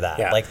car-y for that.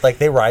 Yeah. Like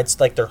they ride,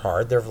 like, they're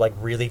hard. They're, like,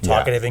 really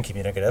talkative and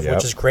communicative,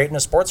 which is great in a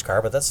sports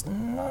car, but that's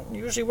not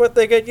usually what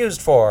they get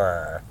used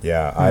for.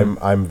 Yeah,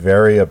 I'm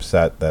very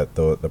upset that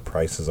the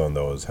prices on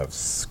those have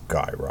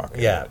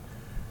skyrocketed. Yeah.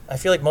 I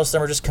feel like most of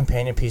them are just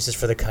companion pieces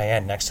for the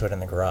Cayenne next to it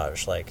in the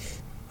garage. Like...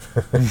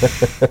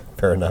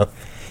 Fair enough.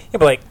 Yeah,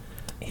 but, like,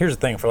 here's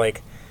the thing. For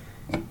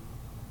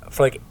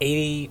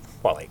 80,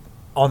 well, like,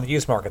 on the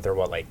used market, they're,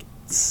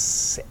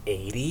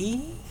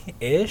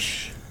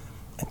 80-ish?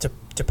 It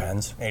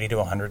depends. 80 to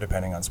 100,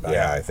 depending on spec.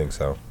 Yeah, I think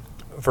so.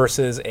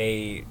 Versus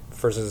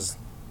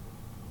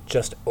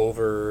just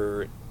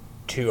over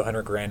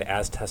 200 grand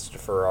as tested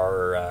for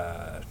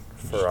our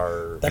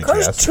That car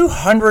is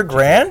 200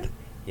 grand?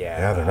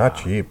 Yeah, they're not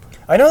cheap.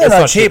 I know they're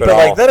not cheap, but,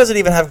 like, that doesn't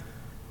even have...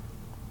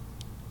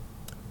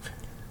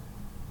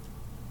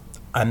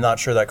 I'm not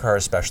sure that car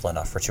is special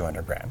enough for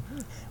 200 grand.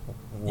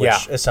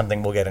 which is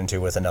something we'll get into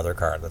with another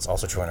car that's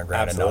also 200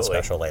 grand and not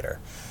special later.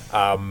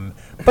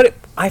 But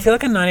I feel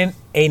like a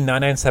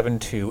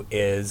 997.2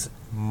 is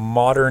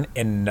modern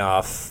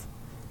enough,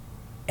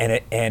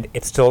 and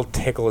it still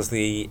tickles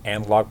the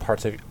analog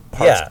parts of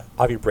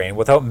your brain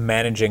without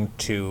managing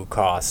to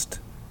cost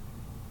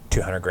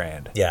 200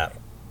 grand. Yeah.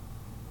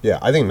 Yeah,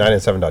 I think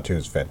 997.2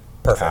 is fantastic.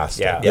 Perfect.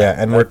 Yeah,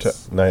 and we're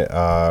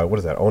what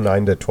is that?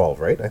 09 to 12,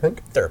 right? I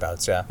think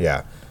thereabouts.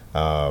 Yeah.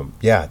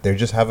 Yeah. They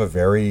just have a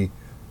very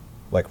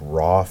like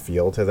raw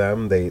feel to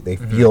them. They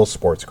feel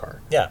sports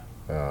car. Yeah.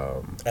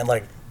 And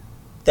like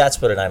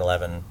that's what a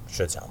 911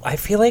 should sound like. I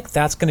feel like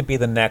that's going to be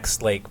the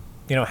next, like,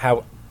 you know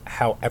how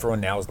everyone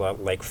now is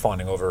like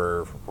fawning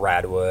over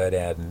Radwood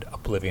and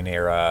Oblivion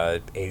era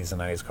 80s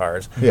and 90s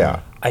cars. Yeah.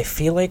 I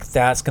feel like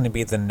that's going to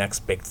be the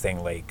next big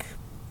thing, like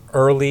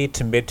early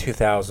to mid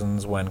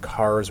 2000s, when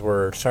cars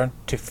were starting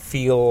to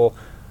feel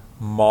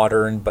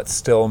modern but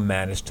still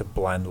managed to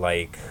blend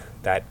like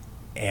that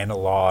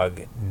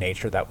analog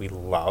nature that we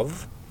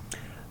love.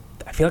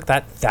 I feel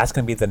like that's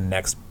going to be the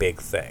next big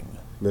thing.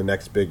 The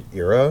next big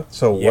era.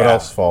 So what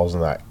else falls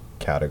in that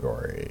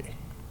category?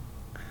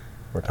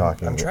 We're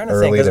talking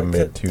early to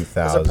mid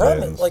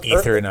 2000s. Like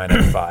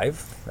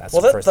E39M5. That's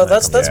the first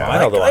that's thing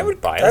I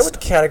would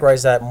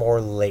categorize that more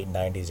late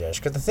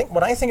 90s-ish. Because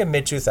when I think of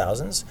mid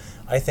 2000s,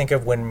 I think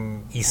of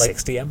when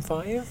E60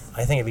 M5.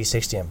 I think of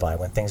E60 M5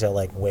 when things are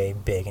like way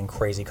big and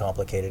crazy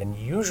complicated and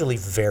usually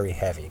very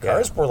heavy.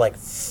 Cars were like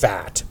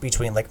fat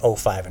between like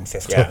 05 and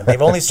 15. And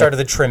they've only started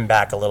to trim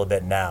back a little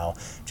bit now,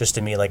 just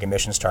to meet like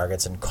emissions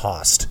targets and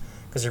cost,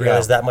 because you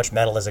realize that much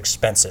metal is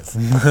expensive.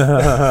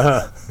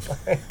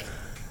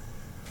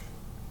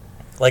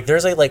 Like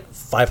there's a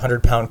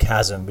 500-pound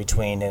chasm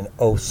between an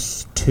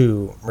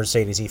 02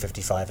 Mercedes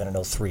E55 and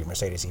an 03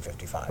 Mercedes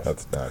E55.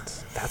 That's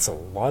nuts. That's a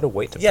lot of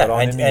weight to put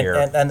on in a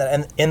year.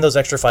 And in those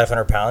extra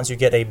 500 pounds, you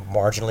get a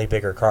marginally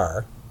bigger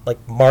car, but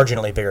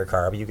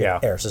you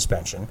get air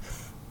suspension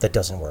that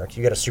doesn't work.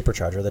 You get a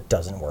supercharger that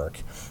doesn't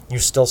work. You're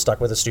still stuck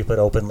with a stupid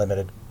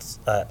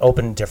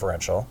open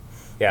differential.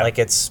 Yeah. Like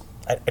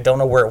I don't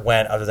know where it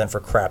went other than for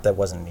crap that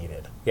wasn't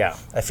needed. Yeah.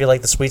 I feel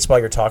like the sweet spot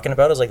you're talking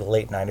about is like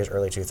late 90s,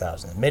 early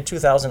 2000s. Mid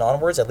 2000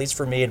 onwards, at least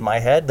for me in my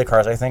head, the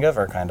cars I think of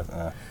are kind of...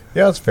 Yeah,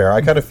 that's fair.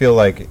 I kind of feel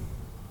like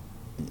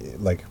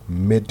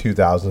mid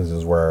 2000s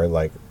is where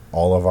like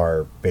all of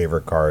our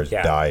favorite cars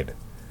died.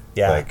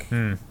 Yeah.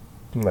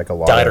 Like a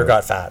lot died or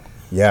got fat.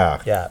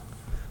 Yeah. Yeah.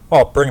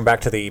 Well, bringing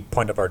back to the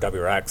point of our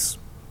WRX,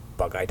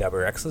 Bug-Eye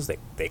WRXs,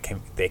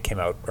 they came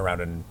out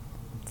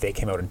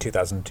in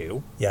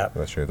 2002. Yeah.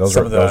 That's true. Those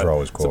were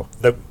always cool.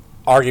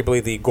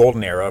 Arguably the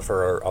golden era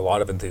for a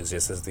lot of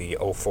enthusiasts is the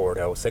 04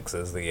 to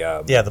 06s.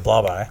 The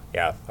Blob-Eye.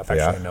 Yeah,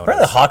 affectionately known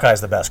apparently as. the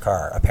Hawkeye's the best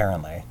car,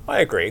 apparently. I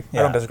agree. I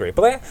don't disagree.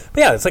 But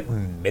yeah, it's like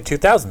mid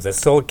 2000s. It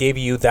still gave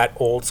you that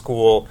old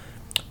school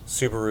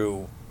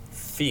Subaru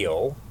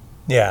feel.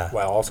 Yeah.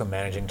 While also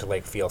managing to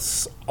like feel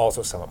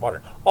also somewhat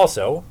modern.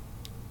 Also,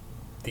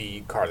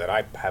 the car that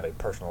I have a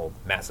personal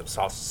massive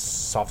soft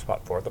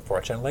spot for, the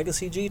Porsche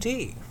Legacy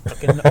GT.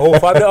 Fucking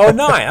 05 to 09.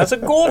 That's a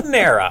golden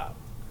era.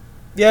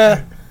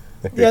 Yeah.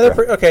 Yeah,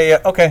 they're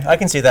okay, I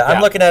can see that. Yeah.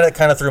 I'm looking at it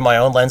kind of through my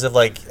own lens of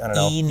like, I don't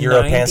know, E90,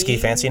 Europansky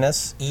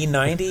fanciness.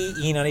 E90,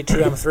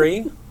 E92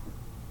 M3.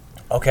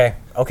 Okay.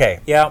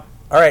 Yeah.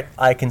 All right,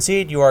 I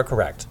concede you are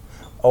correct.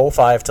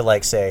 05 to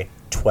like, say,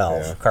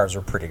 12 cars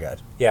were pretty good.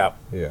 Yeah.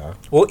 Yeah.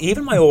 Well,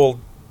 even my old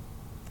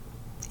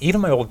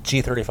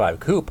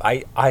G35 Coupe,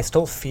 I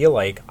still feel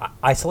like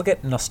I still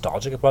get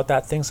nostalgic about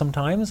that thing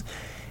sometimes,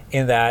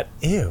 in that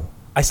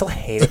I still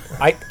hate it.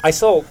 I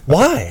still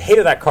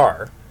hated that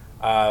car.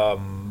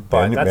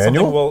 But that's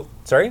manual?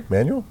 Sorry?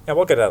 Manual? Yeah,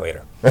 we'll get to that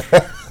later.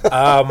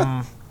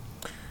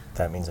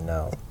 That means a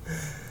no.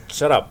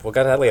 Shut up. We'll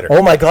get to that later.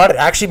 Oh my god, it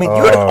actually means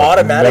you had an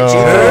automatic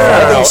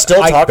G35. You still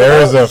talking about?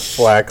 There's a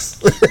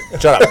flex.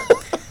 Shut up.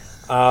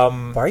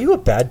 Why are you a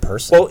bad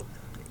person? Well,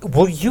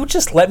 will you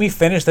just let me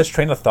finish this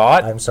train of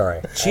thought? I'm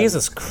sorry.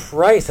 Jesus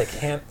Christ, I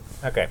can't.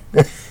 Okay.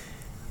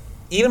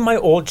 Even my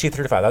old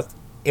G35,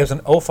 it was an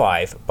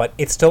 05, but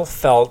it still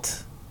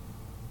felt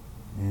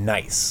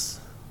nice.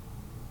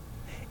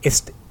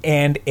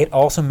 And it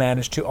also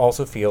managed to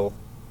also feel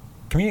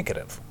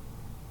communicative.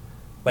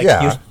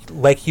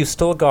 You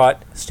still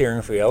got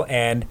steering wheel,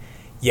 and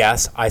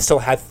yes, I still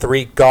had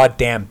 3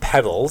 goddamn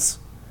pedals.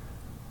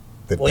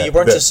 Well, you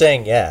weren't just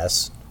saying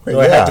yes.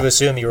 I had to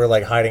assume you were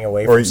like hiding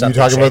away from something.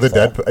 Are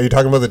you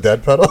talking about the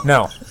dead pedal?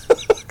 No.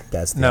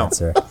 That's the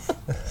answer.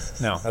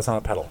 No, that's not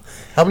a pedal.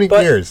 How many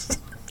gears?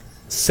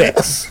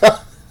 6.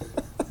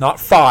 Not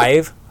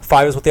 5.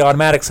 5 is what the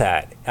automatics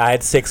had. I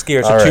had 6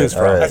 gears to choose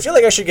from. Right. I feel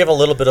like I should give a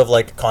little bit of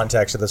like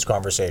context to this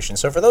conversation.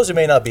 So for those who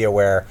may not be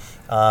aware,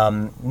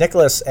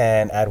 Nicholas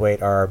and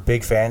Adwaite are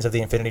big fans of the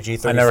Infiniti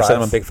G35. I never said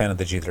I'm a big fan of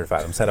the G35.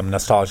 I said I'm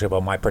nostalgic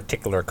about my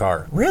particular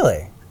car.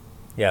 Really?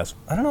 Yes.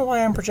 I don't know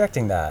why I'm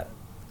projecting that.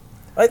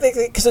 I think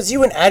because it's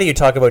you and Addy who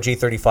talk about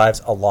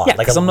G35s a lot. Yeah,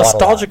 because I'm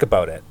nostalgic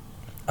about it.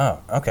 Oh,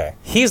 okay.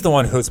 He's the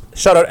one who's...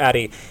 Shout out,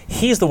 Addy.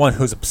 He's the one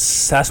who's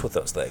obsessed with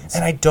those things.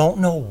 And I don't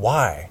know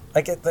why.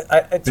 Like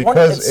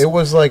it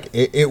was like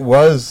it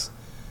was.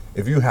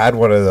 If you had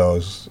one of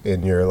those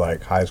in your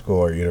like high school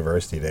or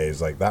university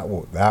days, like that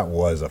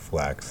was a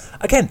flex.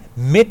 Again,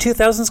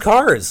 mid-2000s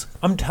cars.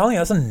 I'm telling you,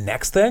 that's the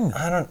next thing.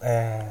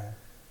 I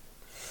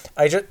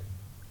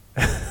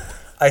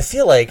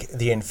feel like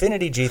the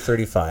Infiniti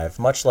G35,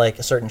 much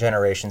like certain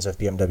generations of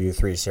BMW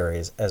 3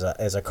 Series,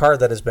 as a car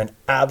that has been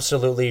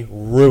absolutely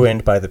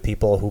ruined by the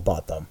people who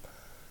bought them.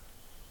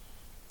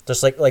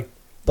 Just like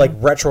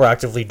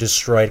retroactively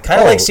destroyed, kind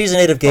of like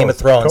season 8 of Game of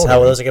Thrones. Totally.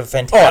 How it was like a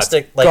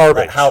fantastic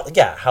garbage. How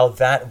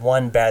that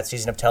one bad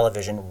season of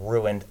television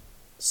ruined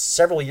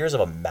several years of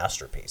a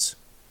masterpiece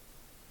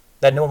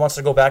that no one wants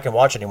to go back and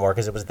watch anymore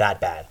because it was that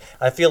bad.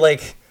 I feel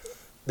like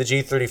the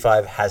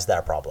G35 has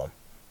that problem.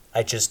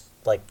 I just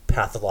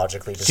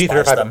pathologically despise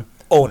G35 them.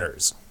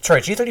 owners.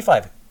 Sorry,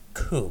 G35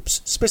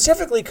 coupes,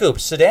 specifically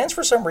coupes. Sedans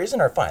for some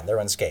reason are fine; they're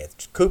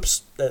unscathed.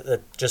 Coupes,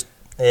 just.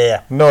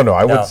 Yeah. No,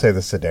 I wouldn't say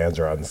the sedans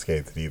are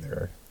unscathed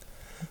either.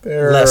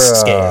 They're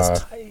less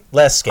scathed.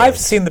 Less scathed. I've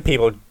seen the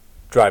people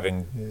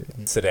driving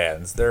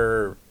sedans.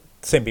 They're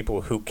the same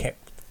people who can't.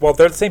 Well,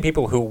 they're the same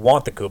people who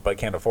want the coupe but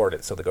can't afford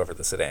it, so they go for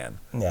the sedan.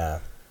 Yeah,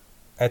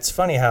 it's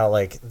funny how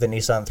the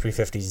Nissan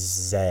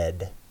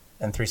 350Z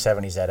and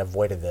 370Z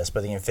avoided this,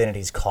 but the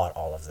Infinity's caught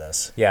all of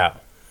this. Yeah.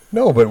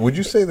 No, but would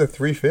you say the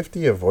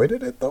 350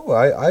 avoided it though?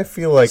 I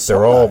feel like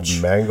they're all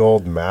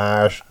mangled,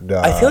 mashed.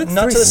 I feel like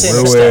not to the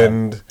same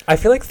ruined. extent. I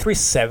feel like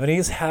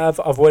 370s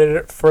have avoided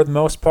it for the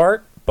most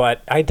part,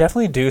 but I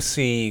definitely do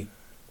see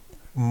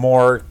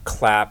more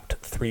clapped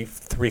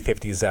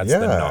 350Zs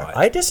than not.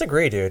 I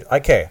disagree, dude.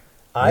 Okay.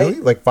 Really?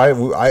 Like find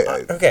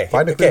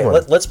a good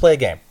one. Let's play a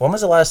game. When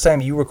was the last time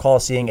you recall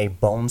seeing a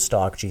bone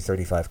stock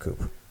G35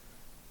 coupe?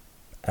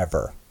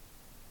 Ever?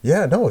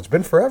 Yeah, no, it's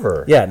been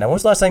forever. Yeah, now when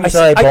was the last time you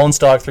saw a bone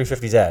stock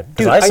 350Z?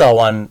 Because I saw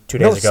one 2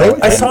 days ago.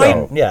 I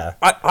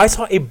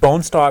saw a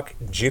bone stock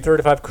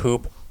G35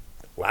 coupe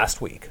last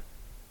week.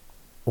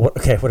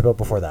 What about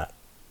before that?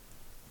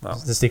 No.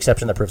 This is the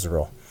exception that proves the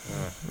rule.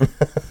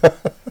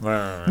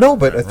 No,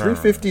 but a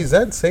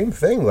 350Z, same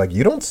thing. Like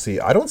I don't see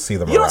them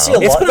around. You don't see a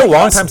lot. It's been a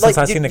long time since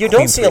I've seen a You clean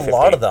don't see a 350.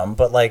 lot of them,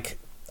 but I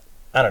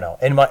don't know.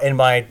 In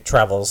my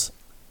travels,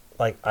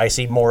 I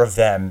see more of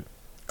them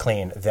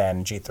clean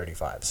than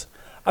G35s.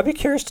 I'd be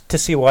curious to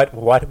see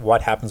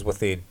what happens with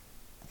the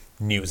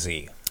new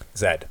Z.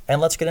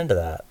 And let's get into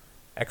that.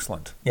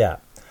 Excellent. Yeah.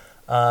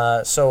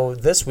 So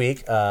this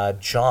week,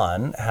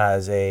 John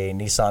has a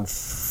Nissan.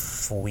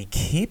 We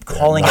keep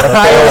calling it a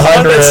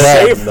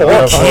 400Z. We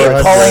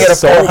keep calling it a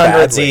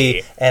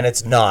 400Z, and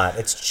it's not.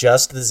 It's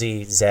just the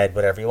Z,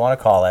 whatever you want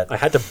to call it. I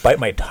had to bite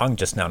my tongue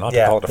just now not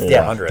to call it a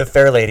 400. The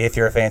fair lady, if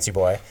you're a fancy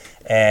boy.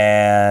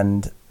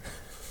 And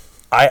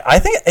I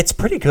think it's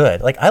pretty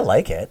good. I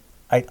like it.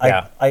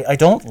 I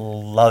don't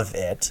love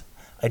it.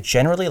 I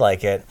generally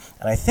like it,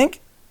 and I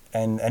think,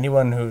 and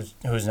anyone who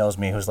knows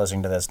me, who's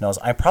listening to this, knows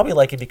I probably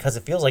like it because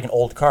it feels like an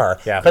old car.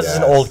 Yeah, because it's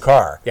an old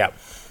car. Yeah.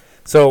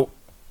 So,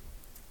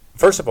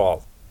 first of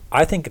all,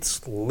 I think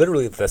it's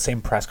literally the same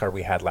press car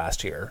we had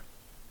last year.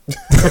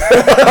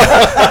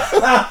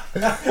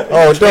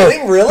 Oh,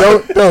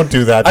 don't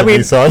do that to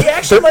me, son. He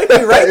actually might be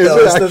right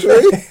though.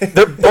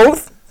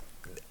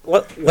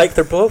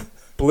 They're both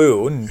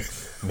blue and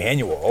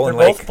manual. They're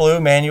both blue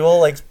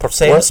manual,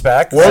 same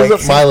spec. What is the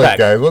mileage,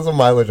 guys? What's the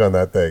mileage on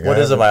that thing? What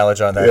is the mileage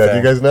on that thing? Do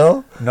you guys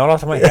know? Not off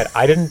the top of my head.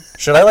 I didn't.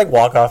 Should I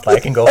walk off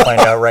bike and go find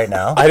out right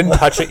now? I didn't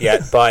touch it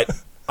yet, but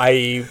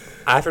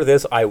after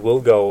this, I will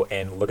go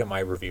and look at my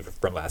review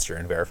from last year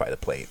and verify the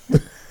plate.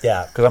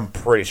 Yeah, because I'm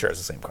pretty sure it's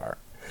the same car.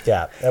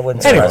 Yeah, that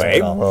wouldn't surprise me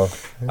at all.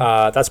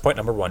 That's point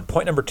number one.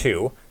 Point number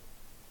two,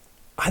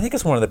 I think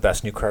it's one of the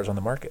best new cars on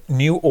the market.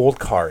 New old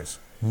cars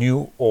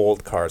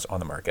on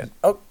the market.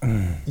 Oh,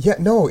 yeah,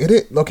 no, it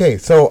is. Okay,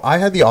 so I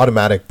had the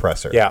automatic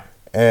presser. Yeah.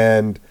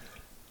 And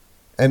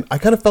I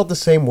kind of felt the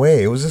same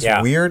way. It was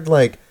this weird,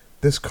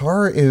 this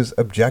car is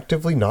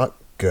objectively not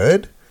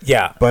good.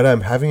 Yeah. But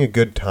I'm having a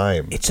good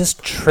time. It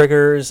just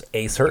triggers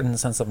a certain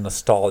sense of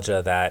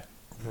nostalgia that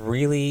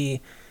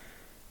really,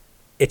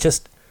 it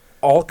just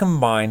all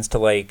combines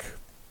to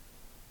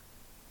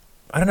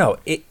I don't know,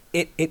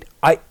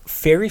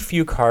 very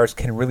few cars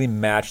can really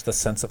match the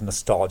sense of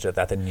nostalgia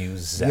that the new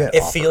Z offers.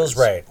 It feels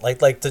right.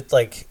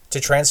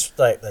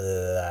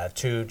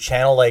 To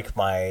channel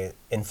my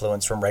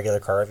influence from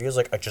regular car reviews,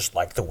 I just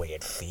like the way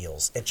it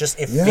feels. It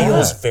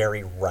feels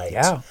very right.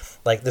 Yeah.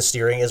 The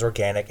steering is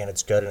organic and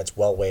it's good and it's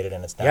well weighted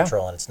and it's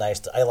natural and it's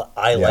nice.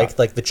 I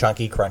like the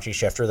chunky crunchy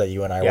shifter that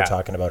you and I were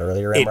talking about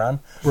earlier,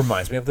 Imran. It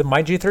reminds me of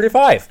my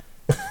G35.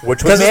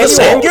 Which was it's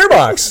the same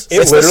gearbox.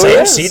 It's the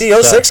same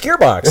CDO6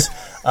 gearbox.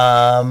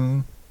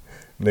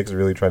 Nick's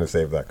really trying to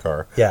save that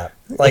car. Yeah,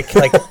 I like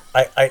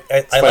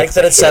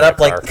that it's set up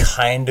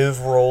kind of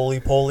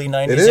roly-poly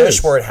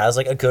 90s-ish, where it has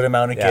a good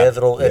amount of give.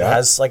 It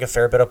has a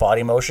fair bit of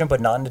body motion,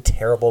 but not in a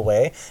terrible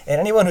way. And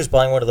anyone who's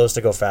buying one of those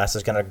to go fast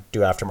is going to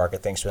do aftermarket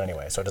things to it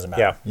anyway, so it doesn't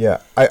matter.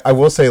 Yeah. I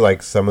will say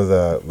some of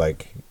the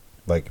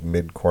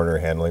mid-corner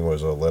handling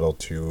was a little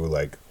too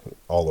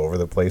all over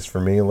the place for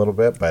me a little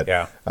bit, but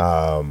Yeah.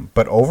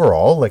 but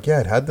overall, like, yeah,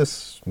 it had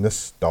this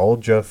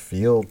nostalgia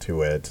feel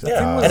to it.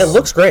 Yeah, and it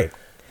looks great.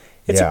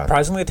 It's Yeah.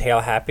 surprisingly tail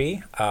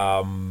happy.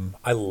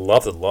 I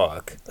love the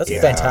look. That's a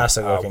Yeah.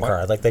 fantastic looking when-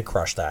 car. Like they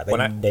crushed that. They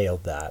when I-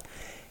 nailed that.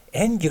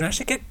 And you can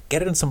actually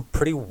get it in some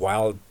pretty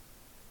wild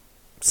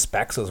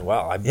specs as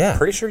well. I'm Yeah.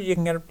 pretty sure you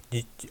can get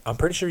it. I'm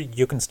pretty sure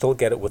you can still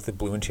get it with the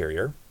blue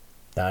interior.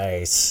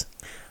 Nice.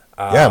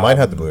 Yeah, mine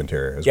had the blue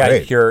interior. It was Yeah,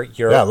 great. your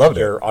I loved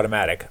it. your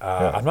automatic.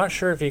 I'm not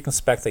sure if you can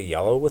spec the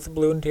yellow with the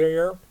blue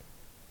interior.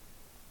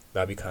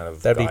 That'd be kind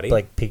of That'd gaudy. be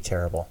like peak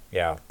terrible.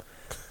 Yeah,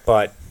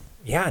 but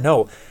yeah,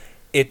 no,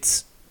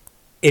 it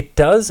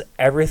does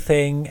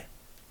everything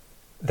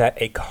that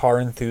a car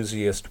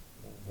enthusiast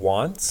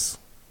wants,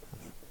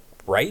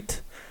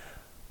 right?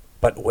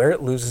 But where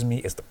it loses me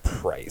is the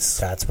price.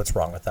 That's what's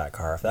wrong with that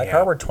car. If that Yeah.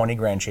 car were 20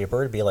 grand cheaper,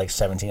 it'd be like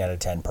 17 out of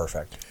 10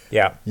 perfect.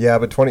 Yeah, Yeah,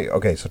 but 20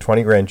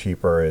 grand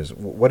cheaper is,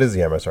 what is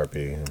the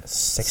MSRP?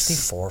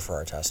 64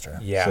 for a tester.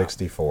 yeah,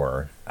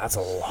 64. that's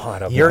a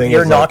lot of. You're thing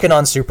you're is, like- knocking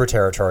on super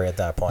territory at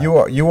that point.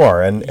 You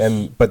are,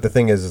 and but the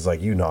thing is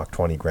like, you knock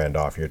 20 grand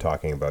off, you're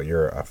talking about,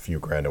 you're a few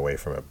grand away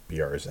from a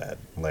BRZ.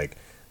 Like,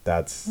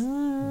 that's, Okay,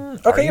 Are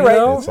you're you right.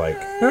 though? it's like,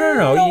 No,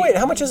 No, you- wait,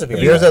 how much is it? the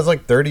BRZ's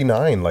like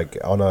 39, like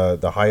on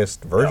the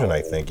highest version,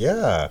 I think.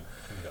 Yeah.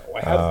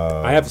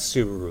 No, I have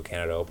Subaru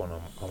Canada open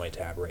on my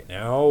tab right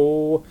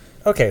now.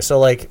 Okay, so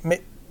like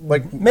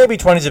Like, maybe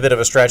 20 is a bit of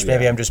a stretch.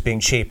 Maybe Yeah. I'm just being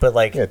cheap, but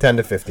like yeah, 10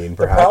 to 15 the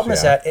perhaps. problem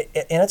is yeah.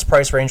 that in its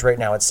price range right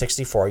now, it's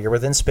 64. You're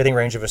within spitting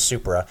range of a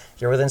Supra.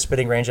 You're within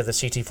spitting range of the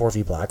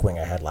CT4V Blackwing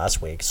I had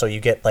last week. So you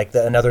get like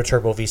another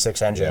turbo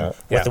V6 engine Yeah.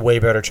 with Yeah. a way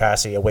better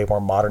chassis, a way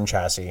more modern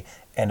chassis,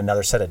 and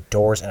another set of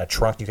doors and a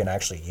trunk you can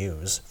actually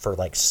use for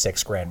like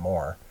 $6,000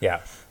 more.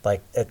 Yeah,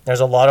 Like there's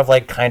a lot of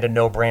like kind of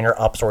no-brainer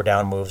ups or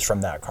down moves from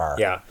that car.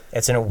 Yeah.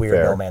 It's in a weird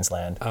Fair. no man's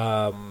land.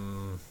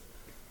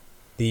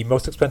 the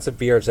most expensive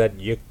BRZ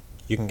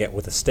you can get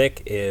with a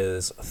stick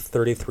is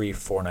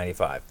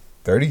 $33,495.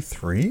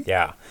 33?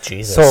 Yeah.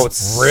 Jesus. So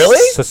it's Really?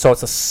 So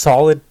it's a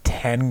solid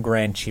 10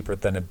 grand cheaper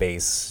than a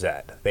base Z.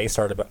 They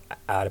start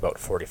at about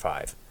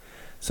 45.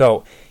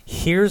 So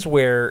here's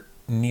where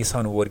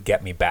Nissan would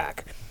get me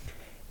back.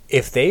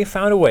 If they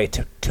found a way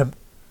to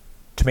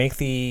make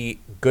the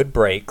good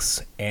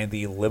brakes and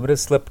the limited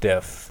slip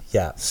diff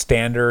Yeah.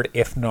 standard,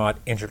 if not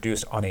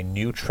introduced on a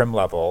new trim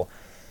level,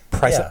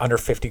 price Yeah. it under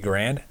 50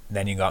 grand,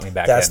 then you got me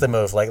back. That's then. the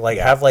move. Like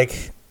Yeah. have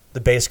like the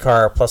base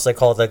car plus they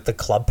call it like the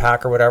club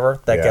pack or whatever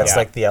that Yeah. gets Yeah.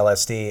 like the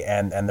LSD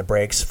and the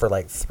brakes for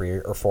like 3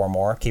 or 4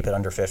 more. Keep it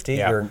under 50.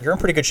 Yeah. You're in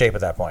pretty good shape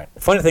at that point.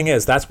 Funny thing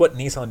is, that's what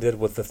Nissan did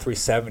with the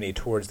 370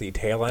 towards the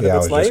tail end Yeah, I of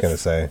was its life. just going to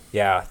say.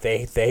 Yeah,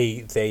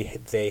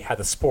 they had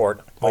the Sport,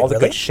 Wait, all the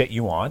really? good shit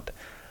you want,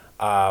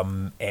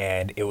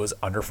 and it was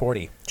under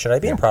 40. Should I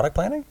be in product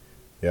planning?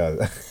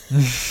 Yeah.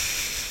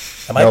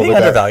 Am I No, being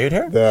but undervalued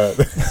here?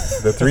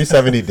 The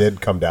 370 did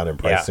come down in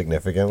price Yeah.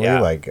 significantly, Yeah.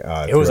 like It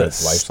through was a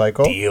its life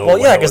cycle. steal Well,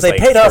 when yeah, it because was they like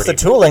paid off the 30.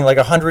 tooling like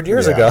 100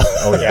 years Yeah. ago.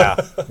 Oh yeah.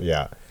 Yeah,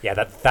 Yeah. yeah,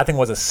 that thing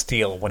was a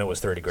steal when it was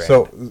 30 grand.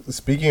 So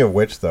speaking of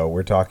which, though,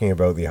 we're talking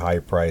about the high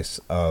price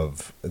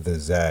of the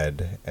Z,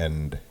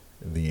 and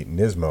the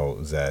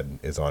Nismo Z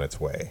is on its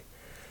way.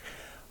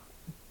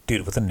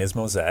 dude, with a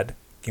Nismo Z,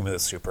 give me the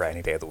Supra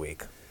any day of the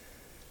week.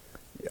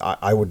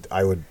 I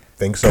would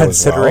think so.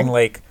 Considering as well.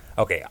 like,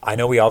 okay, I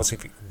know we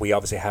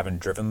obviously haven't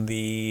driven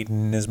the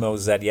Nismo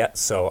Z yet,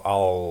 so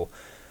I'll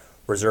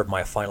reserve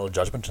my final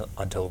judgment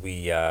until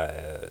we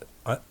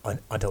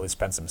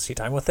spend some seat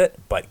time with it.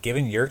 But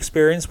given your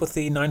experience with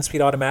the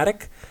 9-speed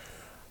automatic,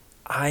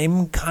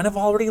 I'm kind of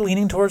already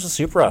leaning towards the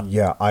Supra.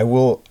 Yeah, I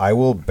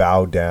will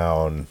bow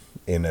down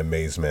in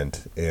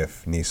amazement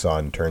if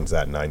Nissan turns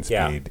that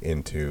 9-speed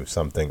into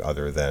something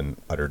other than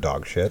utter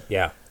dog shit.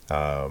 Yeah.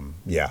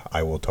 Yeah,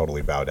 I will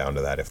totally bow down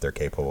to that if they're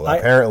capable. I-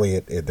 Apparently,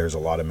 there's a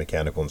lot of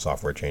mechanical and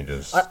software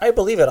changes. I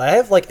believe it. I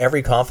have like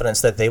every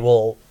confidence that they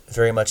will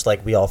very much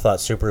like we all thought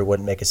Subaru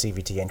wouldn't make a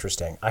CVT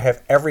interesting. I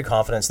have every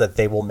confidence that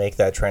they will make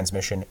that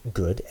transmission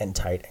good and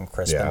tight and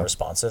crisp Yeah. and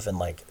responsive and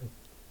like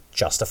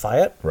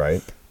justify it.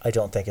 Right? I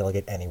don't think it'll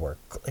get anywhere.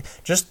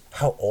 Just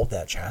how old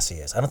that chassis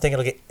is. I don't think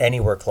it'll get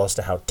anywhere close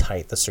to how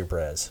tight the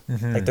Supra is.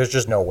 Like, there's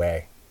just no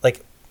way.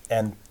 Like,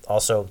 and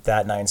also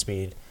that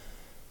 9-speed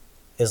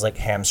is like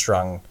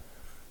hamstrung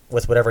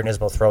with whatever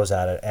Nismo throws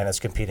at it, and it's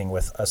competing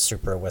with a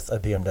Supra with a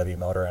BMW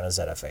motor and a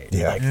ZF8.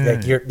 Yeah.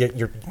 Like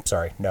you're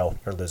sorry, no,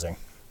 you're losing.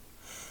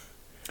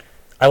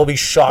 I will be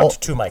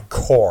shocked to my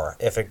core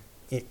if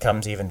it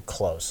comes even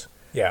close.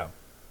 Yeah.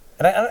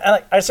 And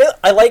I say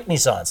I like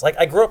Nissans. Like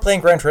I grew up playing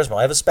Gran Turismo.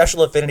 I have a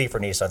special affinity for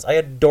Nissans. I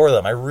adore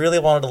them. I really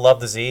wanted to love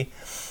the Z,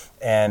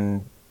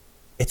 and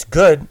it's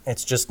good.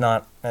 It's just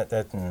not. I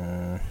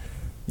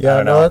Yeah,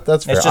 don't know. no,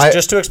 that's fair. It's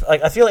just too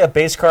like I feel like a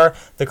base car.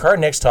 The car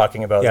Nick's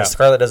talking about, Yeah. this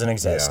car that doesn't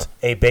exist.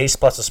 A base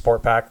plus a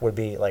sport pack would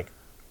be like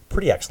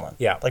pretty excellent.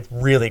 Yeah. like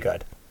really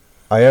good.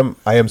 I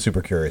am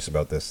super curious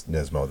about this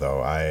Nismo,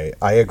 though.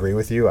 I agree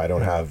with you. I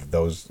don't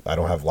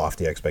have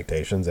lofty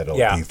expectations that it'll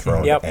Yeah.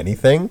 dethrone Yep.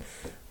 anything,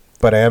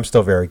 but I am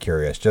still very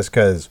curious, just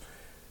because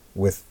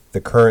with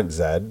the current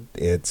Z,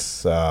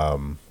 it's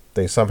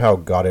they somehow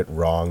got it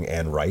wrong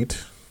and right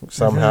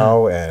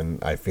somehow,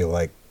 and I feel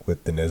like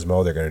with the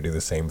Nismo they're going to do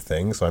the same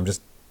thing. So I'm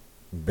just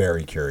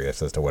very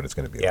curious as to what it's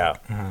going to be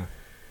like. I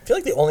feel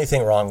like the only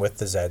thing wrong with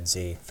the ZZ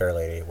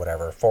Fairlady,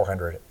 whatever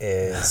 400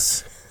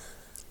 is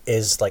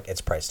like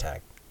its price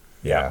tag.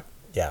 Yeah.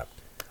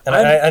 And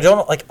I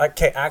don't like.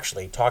 Okay,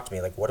 actually, talk to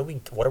me. Like, what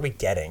are we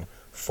getting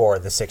for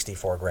the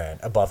 64 grand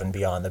above and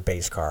beyond the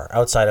base car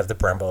outside of the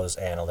Brembos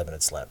and a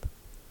limited slip?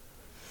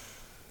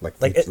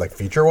 Like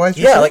feature wise?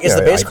 Yeah, like is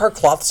the base car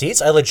cloth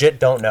seats? I legit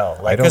don't know.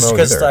 Like, I don't know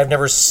because either. I've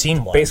never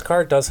seen one. Base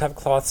car does have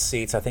cloth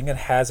seats. I think it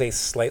has a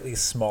slightly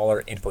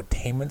smaller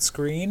infotainment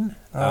screen.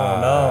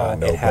 No.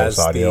 No it has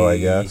Bose audio, the- I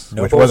guess,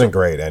 no which Bose- wasn't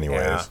great anyways.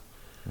 Yeah.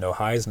 No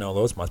highs, no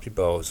lows. Must be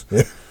Bose.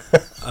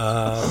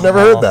 I've never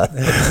heard that.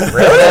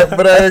 Really?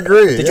 But I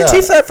agree. Did you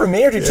teeth that from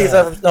me, or did you teeth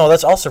that from... No,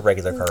 that's also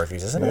regular car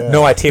reviews, isn't it?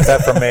 No, I teeth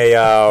that from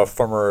a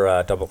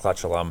former double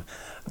clutch alum.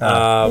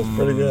 That's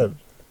pretty good.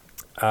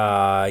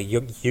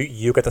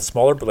 You get the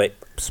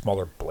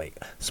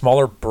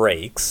smaller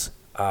brakes,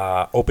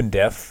 open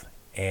diff,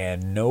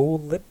 and no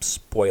lip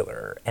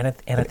spoiler. And I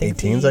think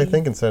 18s, I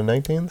think, instead of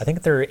 19s? I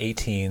think they're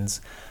 18s,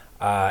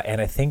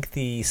 and I think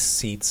the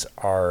seats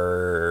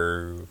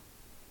are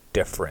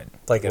different.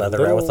 Like They get a leather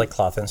little- with like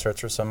cloth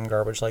inserts or some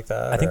garbage like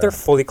that? I think or- they're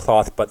fully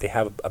cloth, but they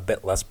have a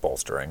bit less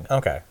bolstering.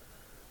 Okay.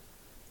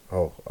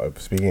 Oh,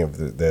 speaking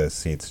of the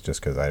seats, just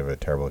because I have a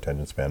terrible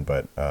attention span,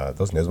 but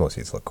those Nismo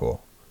seats look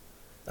cool.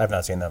 I've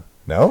not seen them.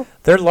 No?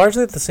 They're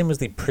largely the same as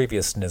the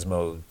previous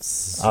Nismo.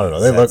 I don't know.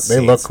 They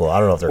look cool. I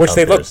don't know if they're Which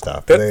they comfier look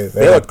stuff. They,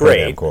 They look pretty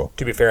damn great. cool.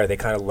 To be fair, they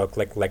kind of look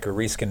like a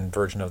reskin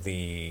version of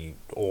the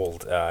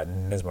old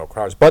Nismo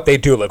cars, but they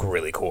do look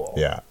really cool.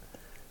 Yeah.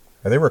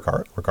 Are they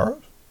Recaros?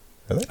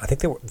 Are they? I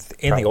think they were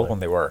in the old Probably. one.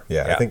 They were.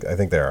 Yeah, I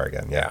think they are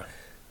again. Yeah.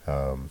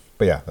 Yeah.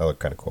 But yeah, that looked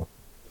kind of cool.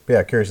 But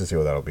yeah, curious to see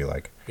what that'll be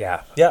like.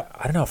 Yeah. Yeah.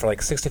 I don't know, for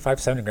like 65,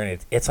 70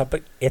 grand, it's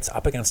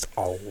up against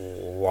a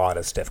lot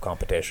of stiff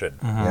competition.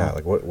 Yeah,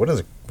 like what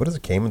does a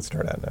Cayman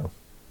start at now?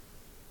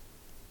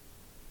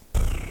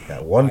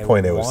 At one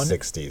point it was one-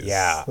 60s.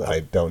 Yeah.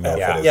 I don't know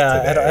Yeah. if it is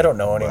Yeah, today, I don't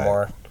know but-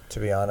 anymore, to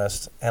be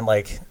honest. And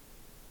like,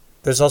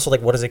 there's also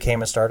like, what does a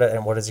Cayman start at,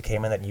 and what does a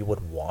Cayman that you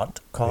would want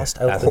cost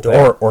out That's the the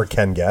door? Or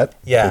can get.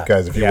 Yeah.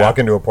 Because if you Yeah. walk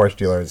into a Porsche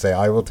dealer and say,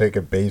 I will take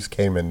a base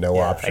Cayman, no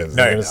Yeah. options,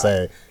 No, they're you're going to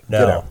say, No.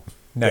 get out.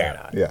 No, Yeah. you're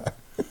not. Yeah.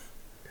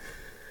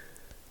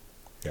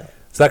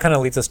 So that kind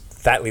of leads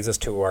us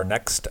to our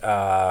next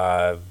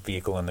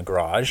vehicle in the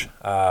garage.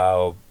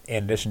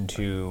 In addition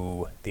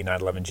to the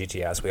 911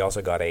 GTS, we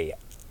also got a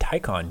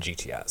Taycan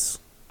GTS.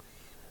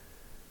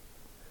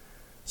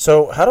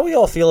 So how do we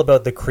all feel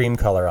about the cream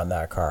color on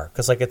that car?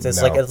 Because like it's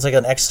No. like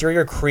an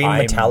exterior cream I'm-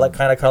 metallic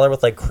kind of color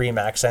with like cream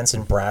accents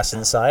and brass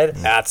inside.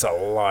 That's a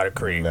lot of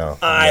cream. No.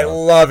 I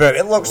love it.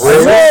 It looks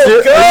Really?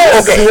 so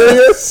good.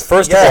 Serious?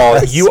 First Yes. of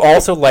all, you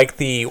also like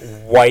the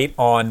white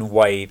on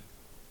white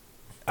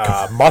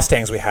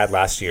Mustangs we had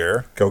last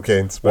year,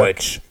 Cocaine spec.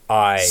 which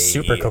I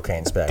Super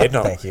cocaine spec. did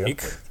not Thank you.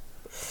 like.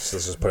 So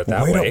let's just put it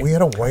that White way. on, we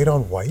had a white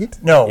on white?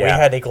 No, we Yeah.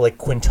 had a like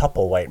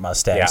quintuple white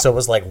Mustang. Yeah. So it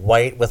was like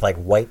white with like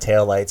white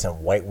taillights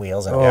and white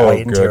wheels and Oh,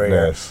 white interior.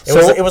 goodness.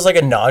 It was like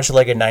a nod to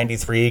like a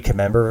 '93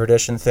 commemorative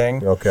edition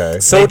thing. Okay.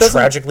 So They it doesn't-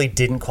 tragically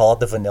didn't call it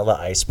the Vanilla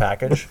Ice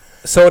package.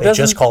 So it They just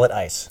doesn't. call it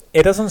Ice.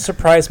 It doesn't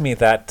surprise me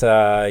that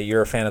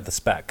you're a fan of the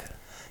spec.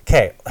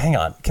 Okay, hang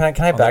on. Can I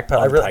backpedal?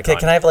 on the Taycan.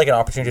 Can I have like an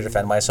opportunity to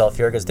defend myself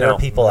here? Because there No. are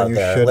people No, out you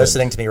there shouldn't.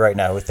 listening to me right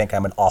now who think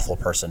I'm an awful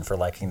person for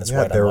liking this Yeah,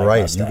 white on they're white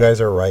right. Mustang. You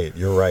guys are right.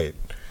 You're right.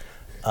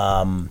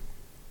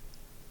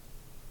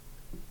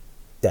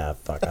 Yeah,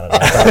 fuck. I don't know.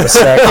 About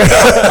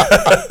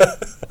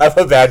respect. I'm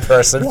a bad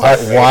person. Why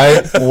do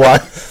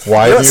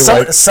you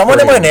like someone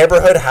in my cream?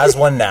 neighborhood has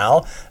one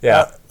now.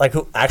 Yeah. Like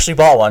who actually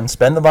bought one,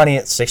 spend the money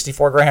at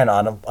 64 grand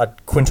on a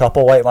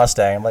quintuple white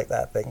Mustang. I'm like,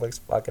 that thing looks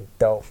fucking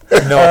dope. No,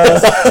 it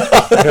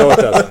doesn't. No, it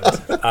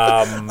doesn't.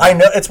 I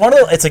know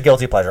it's a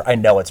guilty pleasure. I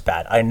know it's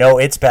bad. I know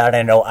it's bad.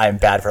 I know I'm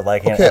bad for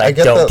liking Okay, it, and I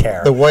get don't the,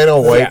 care. the white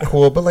on white Yeah.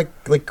 cool, but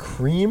like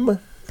cream?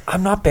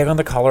 I'm not big on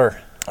the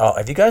color. Oh,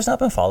 have you guys not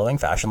been following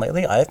fashion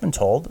lately? I have been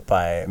told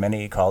by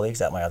many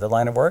colleagues at my other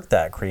line of work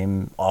that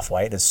cream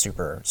off-white is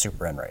super,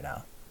 super in right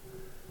now.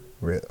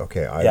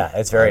 Okay. Yeah,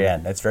 it's very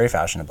in. It's very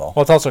fashionable.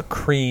 Well, it's also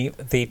cream.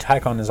 The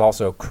Taycan is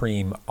also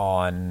cream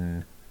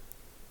on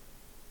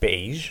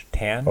beige,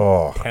 tan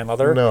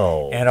leather.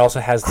 no. And it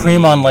also has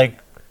Cream the, on like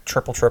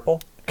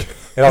triple.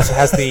 It also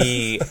has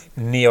the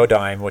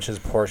neodyme, which is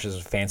Porsche's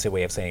fancy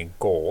way of saying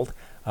gold.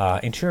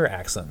 Interior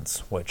accents,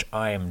 which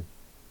I am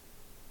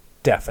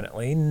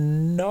definitely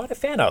not a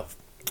fan of.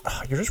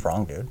 Oh, you're just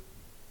wrong, dude.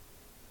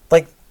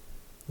 Like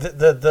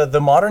the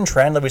modern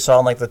trend that we saw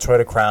in like the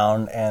Toyota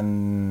Crown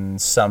and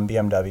some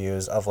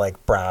BMWs of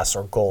like brass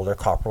or gold or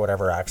copper,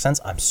 whatever accents,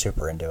 I'm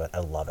super into it. I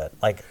love it.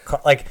 I'm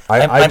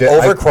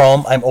over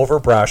chrome. I'm over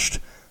brushed.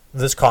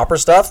 This copper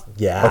stuff,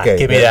 yeah, Okay,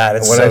 give me that.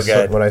 It's when so I saw,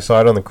 good. when I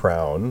saw it on the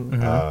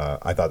Crown,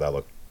 I thought that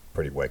looked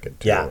pretty wicked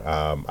too.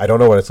 Yeah. I don't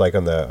know what it's like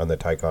on the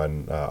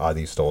Taycan.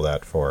 Adi stole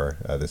that for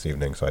this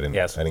evening, so I didn't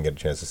Yes. get a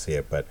chance to see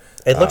it. But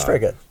It looks very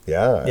good.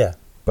 Yeah. Yeah.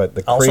 But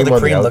the Also, cream the on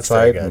cream the looks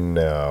very outside, good.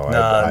 no,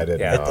 No, I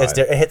didn't.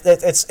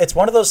 it's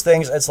one of those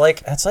things. It's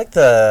like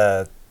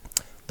the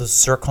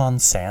zircon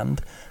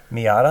sand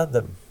Miata.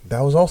 That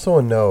was also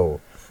a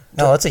no.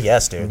 No, that's a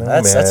yes, dude. No,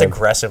 that's man.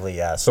 aggressively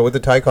yes. So with the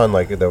Taycan,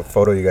 like the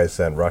photo you guys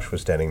sent, Rush was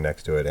standing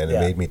next to it, and Yeah. it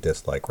made me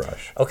dislike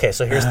Rush. Okay,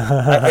 so here's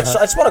I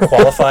just want to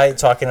qualify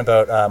talking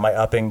about my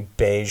upping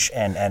beige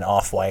and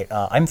off-white.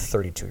 I'm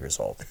 32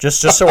 years old.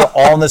 Just so we're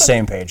all on the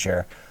same page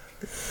here.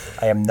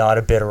 I am not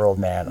a bitter old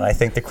man, and I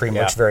think the cream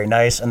looks very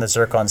nice, and the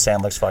zircon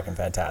sand looks fucking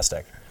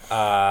fantastic.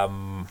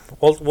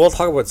 We'll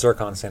talk about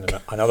zircon sand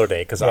another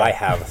day because I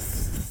have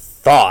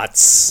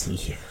thoughts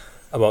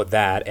about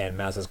that and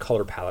Mazda's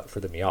color palette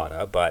for the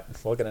Miata, but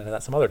we'll get into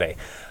that some other day.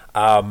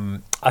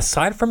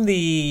 Aside from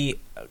the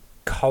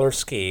color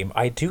scheme,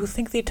 I do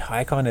think the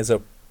Taycan is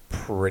a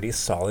pretty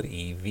solid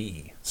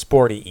EV,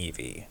 sporty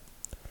EV.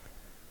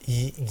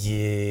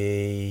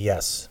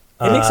 Yes.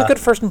 It makes a good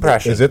first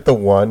impression. Is it the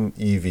one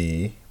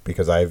EV?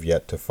 Because I've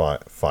yet to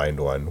find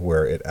one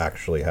where it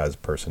actually has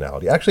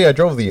personality. Actually, I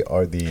drove the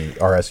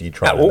RS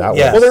e-tron. Yeah, well, and that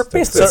yeah. was they're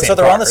basically So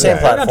they're on the same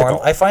Yeah. platform.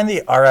 I find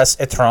the RS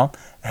e-tron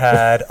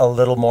had a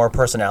little more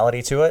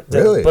personality to it.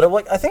 Really? But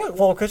I think,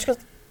 because,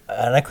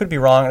 and I could be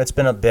wrong, and it's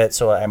been a bit,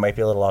 so I might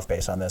be a little off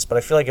base on this, but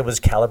I feel like it was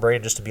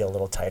calibrated just to be a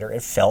little tighter.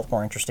 It felt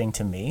more interesting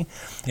to me.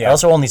 Yeah. I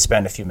also only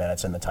spent a few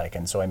minutes in the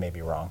Taycan, so I may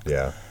be wrong.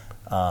 Yeah.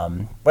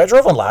 But I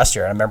drove one last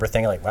year, and I remember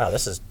thinking, like, wow,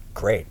 this is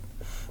great.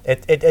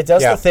 It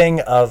does the thing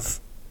of,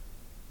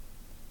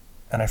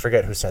 and I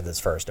forget who said this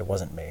first, it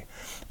wasn't me,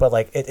 but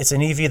like it's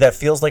an EV that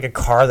feels like a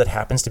car that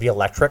happens to be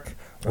electric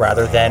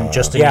rather than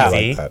just an Yeah.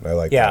 EV. I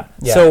like Yeah. that.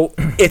 Yeah. So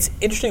it's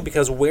interesting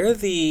because where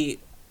the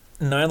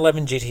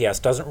 911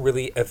 GTS doesn't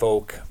really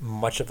evoke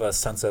much of a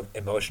sense of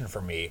emotion for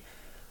me,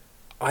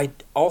 I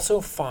also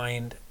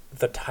find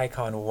the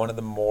Taycan one of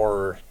the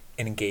more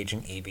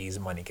engaging EVs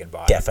money can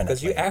buy. Definitely.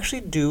 Because you actually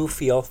do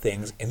feel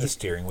things in the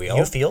steering wheel.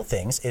 You feel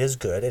things. It is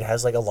good. It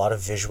has like a lot of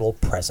visual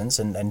presence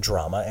and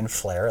drama and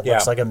flair. It Yeah.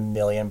 looks like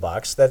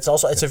 $1,000,000. That's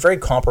also, it's a very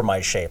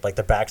compromised shape. Like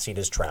the back seat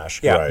is trash.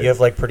 Yeah. Right. You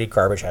have like pretty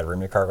garbage headroom.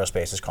 Your cargo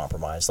space is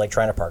compromised. Like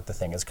trying to park the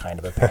thing is kind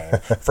of a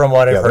pain from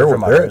what I've Yeah, heard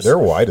from others. they're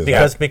wide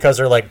as because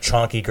they're like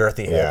chunky,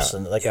 girthy hips. Yeah.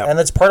 And like, Yeah. and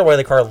that's part of why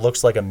the car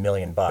looks like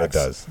 $1,000,000. It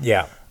does.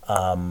 Yeah.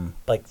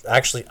 Like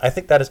actually, I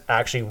think that is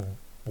actually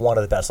one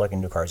of the best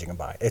looking new cars you can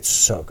buy. It's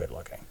so good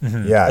looking.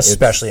 Yeah,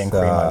 Especially it's, in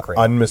cream on cream.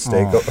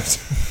 unmistakable.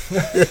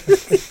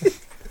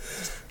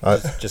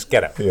 Just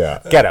get out. Yeah,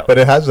 Get out. But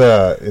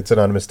it's an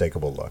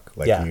unmistakable look.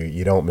 Like Yeah.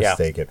 you don't Yeah.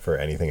 mistake it for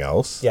anything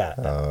else. Yeah.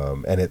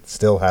 And it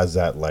still has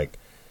that like,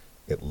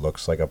 it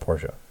looks like a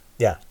Porsche.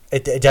 Yeah,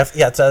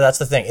 so that's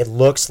the thing. It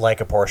looks like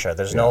a Porsche.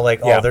 There's no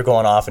like, Yeah. oh, they're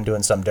going off and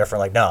doing something different.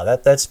 Like, no,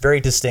 that's very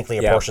distinctly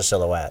a Yeah. Porsche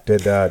silhouette.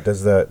 Does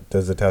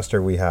the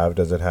tester we have,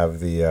 does it have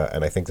the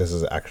and I think this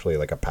is actually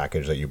like a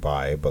package that you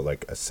buy, but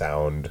like a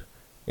sound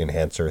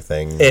enhancer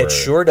thing? It where-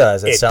 sure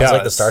does. It It sounds like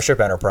the does. Starship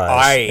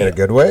Enterprise. in a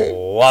good way?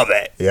 love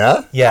it.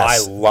 Yeah.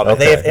 Yes, I love it.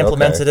 They have Okay,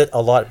 implemented okay. it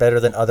a lot better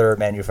than other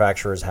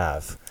manufacturers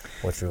have,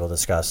 which we will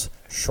discuss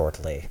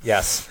shortly.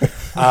 Yes.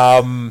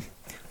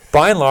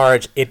 By and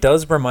large, it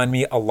does remind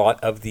me a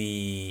lot of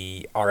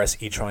the RS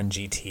e-tron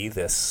GT,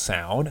 this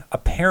sound.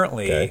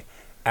 Apparently, Okay.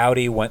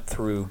 Audi went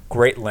through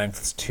great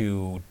lengths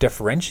to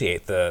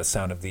differentiate the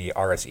sound of the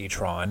RS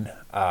e-tron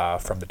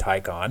from the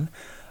Taycan.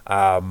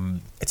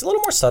 It's a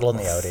little more subtle in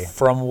the Audi.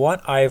 From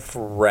what I've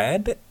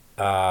read,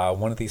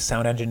 one of these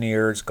sound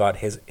engineers got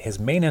his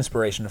main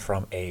inspiration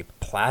from a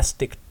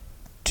plastic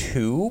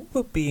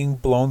tube being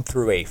blown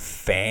through a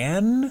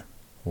fan.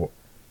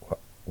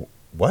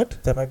 What?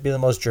 That might be the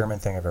most German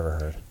thing I've ever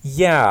heard.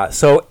 Yeah,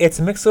 so it's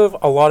a mix of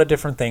a lot of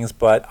different things,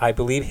 but I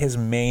believe his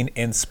main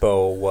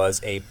inspo was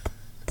a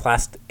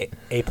plastic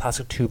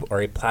tube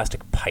or a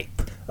plastic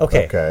pipe.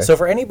 Okay, so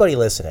for anybody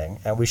listening,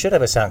 and we should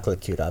have a sound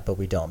clip queued up, but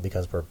we don't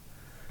because we're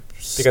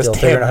still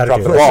Tim figuring out how to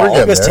dropped do the it. ball. We're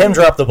getting Because there. Tim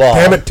dropped the ball.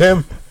 Damn it,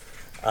 Tim.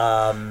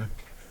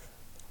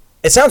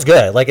 It sounds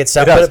good. Like it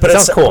sounds, It does. but It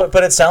sounds cool.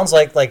 But it sounds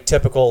like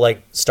typical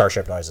like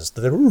Starship noises.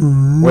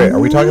 Wait, are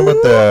we talking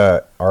about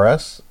the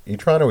RS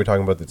e-tron or are we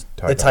talking about the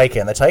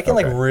Taycan? The Taycan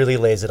like Okay. really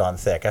lays it on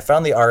thick. I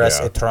found the RS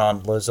Yeah.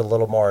 e-tron was a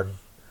little more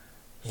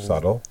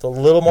Subtle. more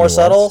Nuanced,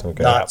 subtle,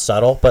 okay. not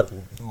subtle, but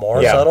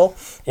more Yeah. subtle.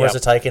 Whereas Yeah.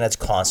 the Taycan, it's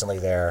constantly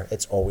there.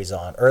 It's always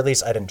on, or at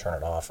least I didn't turn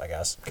it off. I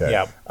guess. Okay.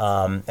 Yeah,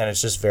 And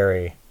it's just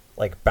very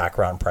like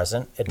background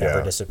present. It never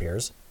Yeah.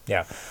 disappears.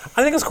 yeah.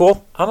 I think it's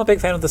cool. I'm a big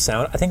fan of the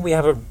sound. I think we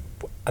have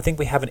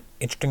an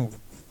interesting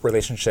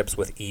relationships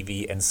with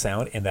EV and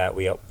sound in that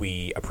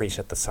we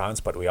appreciate the sounds,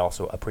 but we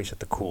also appreciate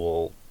the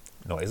cool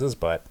noises.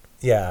 But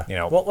Yeah. You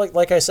know. Well,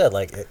 like I said,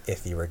 like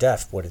if you were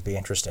deaf, would it be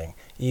interesting?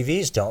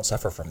 EVs don't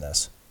suffer from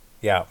this.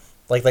 yeah,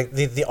 Like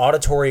the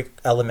auditory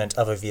element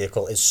of a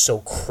vehicle is so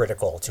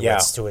critical to Yeah.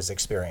 its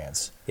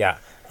experience. yeah,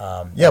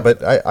 Yeah,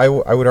 but I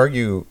would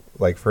argue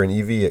like for an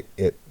EV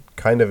it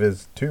kind of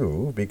is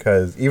too,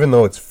 because even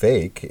though it's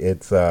fake,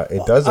 it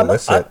does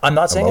elicit. I'm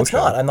not saying it's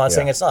emotion. not. I'm not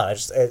saying Yeah. it's not.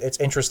 It's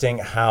interesting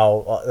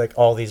how like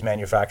all these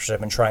manufacturers have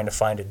been trying to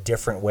find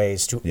different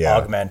ways to Yeah.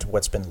 augment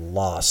what's been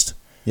lost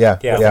Yeah,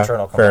 Yeah. yeah,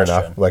 internal fair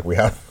combustion. enough. Like we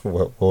have,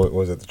 what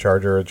was it, the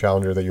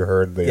Challenger that you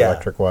heard, the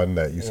electric one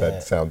that you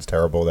said sounds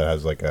terrible, that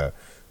has like a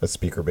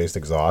speaker-based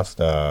exhaust.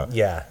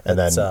 Yeah, and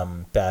it's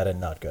then bad and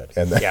not good.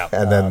 and then, Yeah.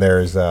 and then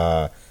there's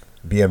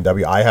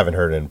BMW. I haven't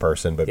heard it in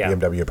person, but Yeah.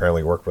 BMW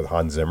apparently worked with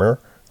Hans Zimmer.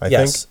 I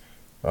Yes.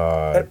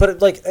 think.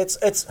 But like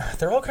it's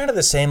they're all kind of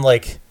the same,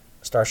 like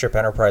Starship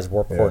Enterprise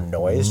warp core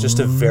noise, just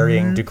to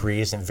varying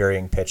degrees and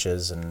varying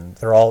pitches, and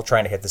they're all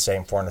trying to hit the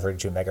same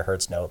 432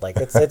 megahertz note. Like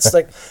it's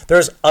like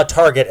there's a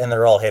target and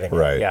they're all hitting it.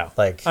 Right. Yeah.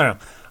 Like I don't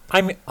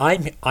know.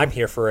 I'm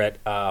here for it.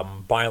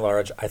 By and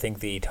large, I think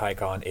the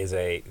Taycan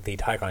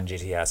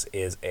GTS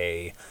is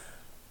a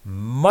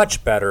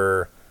much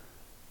better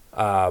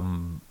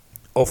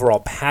overall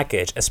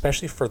package,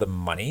 especially for the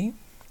money.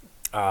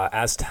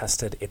 As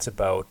tested, it's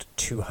about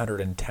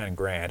 210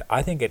 grand.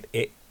 I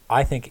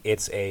think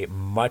it's a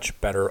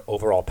much better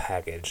overall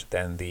package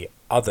than the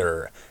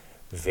other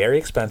very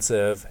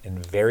expensive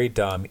and very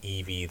dumb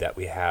EV that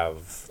we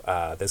have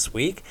this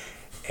week.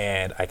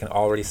 And I can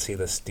already see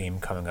the steam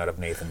coming out of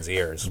Nathan's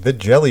ears. The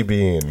Jelly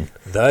Bean.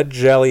 The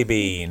Jelly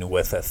Bean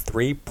with a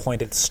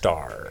 3-pointed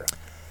star.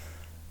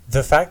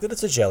 the fact that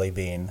it's a jelly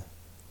bean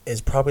is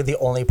probably the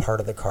only part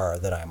of the car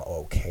that I'm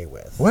okay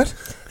with. What?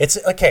 It's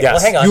okay. Yes.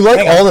 Well, hang on. You like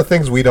hang all on. the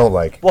things we don't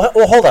like. Well,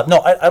 hold up.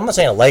 No, I'm not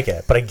saying I like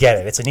it, but I get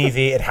it. It's an EV.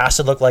 It has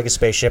to look like a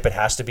spaceship. It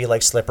has to be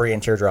like slippery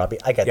and teardroppy.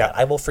 I get Yeah. that.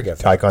 I will forgive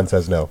that. Taycan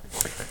says no.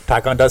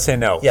 Taycan does say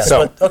no. Yes,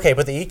 So, but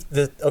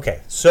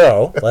okay.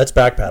 So let's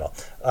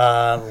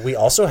backpedal. We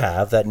also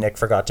have that Nick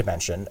forgot to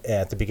mention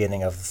at the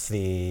beginning of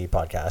the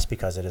podcast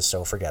because it is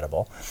so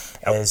forgettable.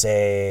 Is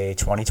a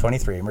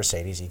 2023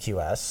 Mercedes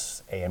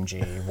EQS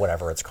AMG,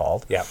 whatever it's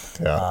called. yeah.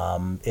 Yeah.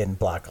 In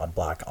black on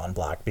black on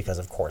black, because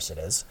of course it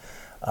is.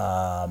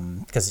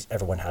 Because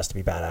everyone has to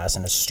be badass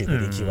in a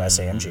stupid EQS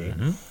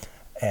AMG.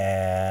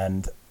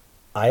 And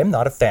I am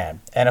not a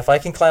fan. And if I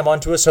can climb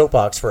onto a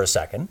soapbox for a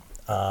second,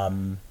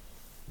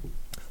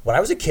 when I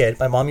was a kid,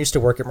 my mom used to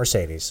work at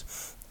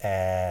Mercedes.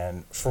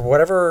 And for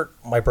whatever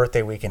my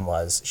birthday weekend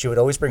was, she would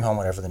always bring home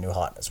whatever the new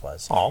hotness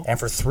was. Aw. And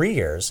for 3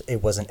 years,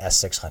 it was an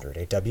S600,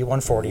 a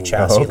W140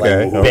 chassis,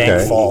 Okay, like bank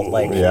okay. fault,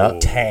 like Yeah.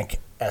 tank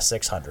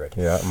S600.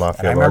 Yeah, Mafia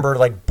And I Lord. remember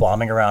like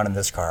bombing around in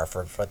this car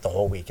for the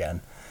whole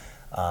weekend.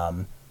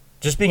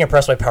 Just being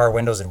impressed by power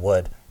windows and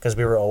wood, because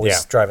we were always Yeah.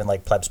 driving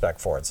like pleb spec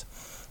Fords.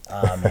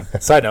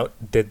 Side note,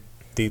 did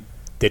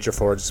your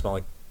Ford smell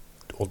like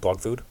old dog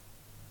food?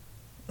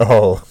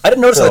 Oh. I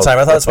didn't notice at the Well, time.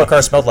 I thought that's what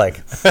cars smelled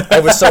like.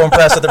 I was so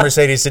impressed that the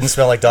Mercedes didn't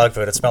smell like dog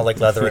food. It smelled like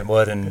leather and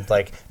wood and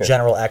like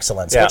general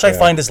excellence, Yeah. which I Yeah.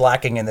 find is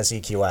lacking in this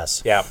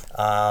EQS. Yeah.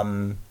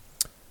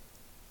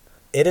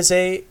 It is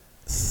a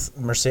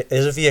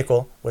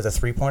vehicle with a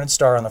 3-pointed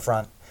star on the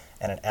front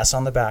and an S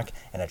on the back,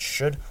 and it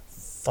should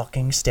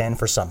fucking stand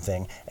for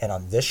something. And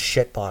on this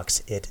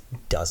shitbox, it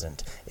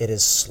doesn't. It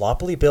is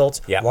sloppily built.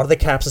 Yeah. One of the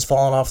caps has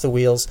fallen off the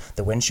wheels.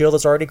 The windshield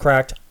is already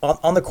cracked.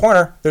 On the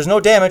corner, there's no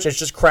damage. It's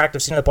just cracked.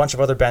 I've seen a bunch of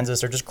other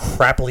Benzes. They're just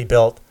crappily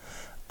built.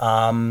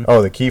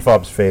 Oh, the key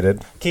fob's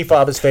faded. Key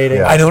fob is fading.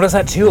 Yeah. I noticed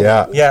that too.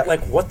 Yeah. Yeah.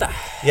 Like, what the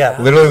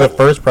Yeah. Literally the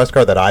first press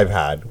car that I've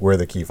had where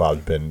the key fob's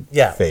been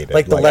Yeah, faded.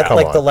 like the come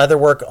on. the leather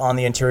work on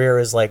the interior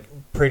is like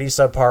pretty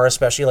subpar,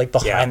 especially like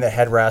behind Yeah. the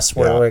headrest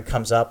where, Yeah. where it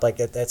comes up.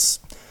 Like it's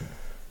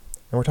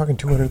And we're talking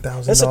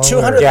 $200,000. it's a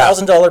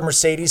 $200,000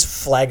 Mercedes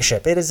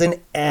flagship. It is an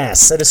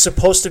S. It is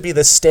supposed to be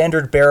the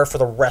standard bearer for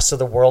the rest of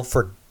the world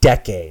for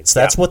decades.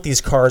 That's Yeah. what these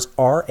cars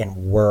are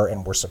and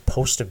were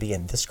supposed to be.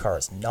 And this car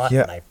is not.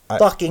 Yeah, and I I-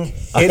 fucking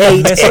hate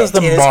It misses it.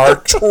 the It is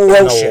mark in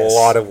atrocious. a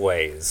lot of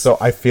ways. So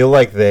I feel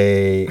like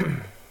they,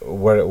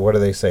 what do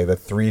they say? The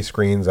 3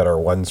 screens that are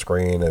one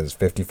screen is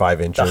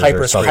 55 inches The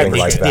hyper or something screen,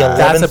 like the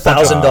that.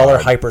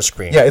 $11,000 hyper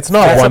screen. Yeah, it's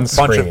not That's a one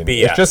bunch of screen.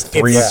 BS. It's just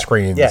 3 Yeah.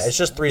 screens. Yeah, it's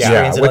just 3 Yeah,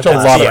 screens. and which like a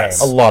lot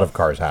BS. of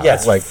cars have. Yeah.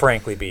 It's like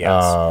frankly,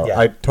 BS. Yeah.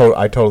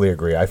 I totally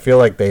agree. I feel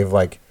like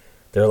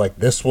they're like,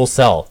 this will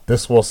sell.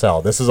 This will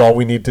sell. This is all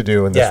we need to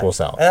do, and this will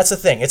sell. And that's the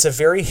thing. It's a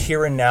very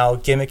here and now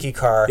gimmicky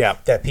car Yeah.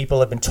 that people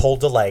have been told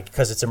to like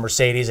because it's a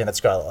Mercedes and it's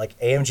got like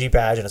AMG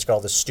badge and it's got all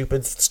the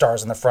stupid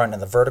stars on the front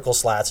and the vertical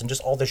slats and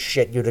just all the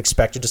shit you'd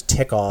expect to just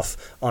tick off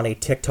on a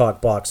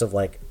TikTok box of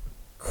like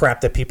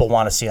crap that people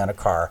want to see on a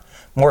car.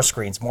 More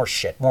screens, more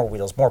shit, more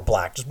wheels, more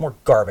black, just more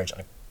garbage.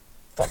 I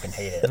fucking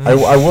hate it. I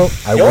will.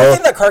 The only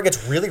thing that car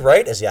gets really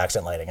right is the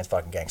accent lighting. It's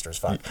fucking gangster as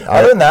fuck.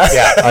 Other than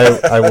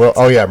that, I will.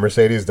 Oh yeah,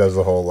 Mercedes does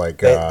the whole like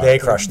They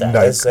crush that.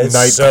 It's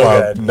so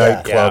good.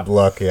 nightclub Yeah.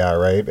 look. Yeah,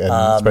 right. And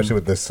especially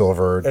with the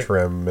silver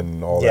trim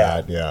and all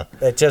that. Yeah.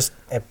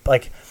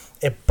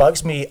 It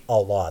bugs me a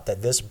lot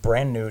that this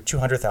brand new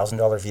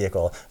 $200,000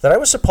 vehicle that I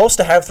was supposed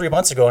to have 3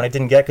 months ago and I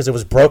didn't get because it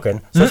was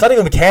broken, so it's not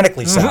even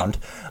mechanically sound.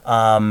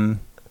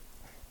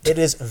 It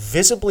is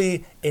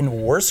visibly in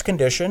worse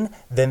condition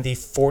than the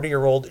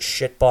 40-year-old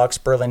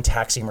shitbox Berlin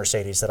taxi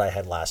Mercedes that I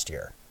had last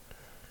year.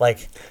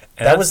 Like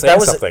And that that's was saying that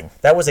was something.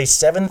 that was a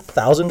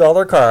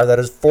 $7,000 car that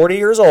is 40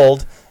 years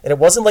old, and it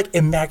wasn't like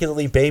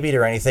immaculately babied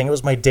or anything. It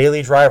was my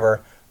daily driver,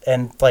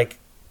 and like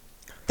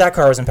that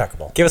car was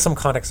impeccable. Give us some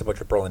context about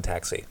your Berlin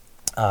taxi.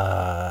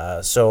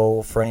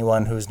 So for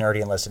anyone who's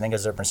nerdy and listening,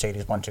 is a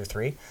Mercedes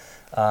 123. It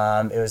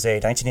was a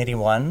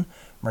 1981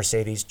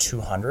 Mercedes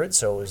 200,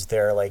 so it was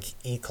their like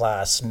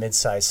E-Class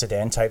mid-size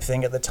sedan type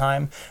thing at the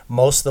time.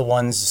 Most of the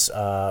ones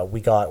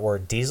we got were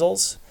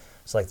diesels.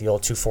 It's like the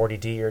old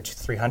 240D or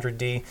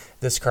 300D.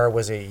 This car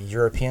was a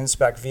European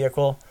spec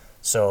vehicle,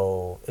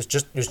 so it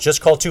was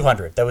just called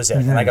 200. That was it.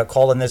 And I got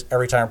called on this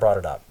every time I brought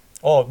it up.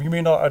 Oh, you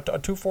mean a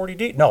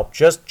 240D? No,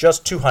 just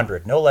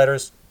 200. No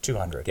letters,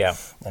 200. Yeah.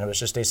 And it was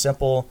just a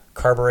simple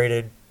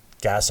carbureted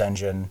gas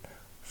engine,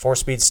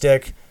 4-speed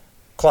stick,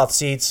 cloth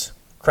seats,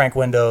 crank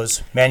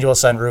windows, manual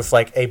sunroof,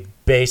 like a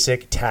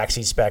basic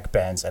taxi spec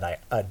Benz, and I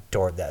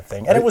adored that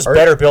thing. And it was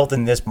better built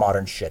than this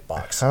modern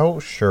shitbox. How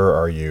sure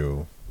are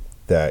you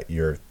that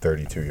you're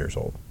 32 years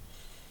old?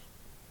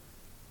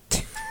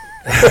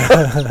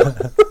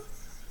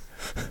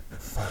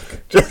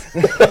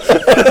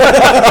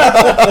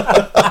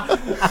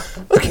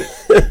 Okay.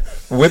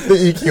 With the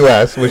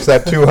EQS, which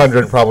that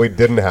 200 probably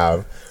didn't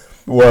have,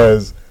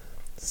 was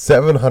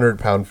 700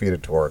 pound-feet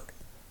of torque.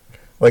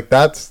 Like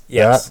that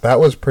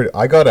was pretty.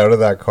 I got out of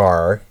that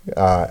car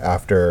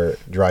after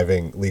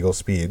driving legal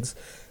speeds.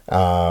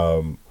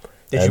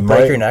 Did you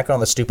break your neck on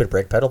the stupid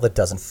brake pedal that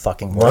doesn't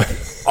fucking work?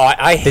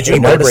 I Did you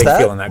hate notice brake that?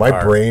 feel in that My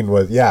car. brain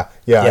was I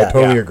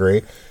totally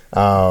agree.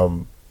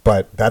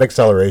 But that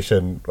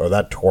acceleration or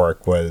that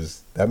torque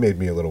that made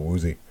me a little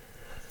woozy.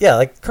 Yeah,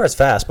 like the car's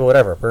fast, but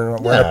whatever. We're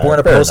in a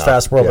fair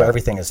post-fast enough. world Yeah. where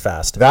everything is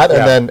fast.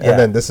 And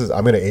then this is,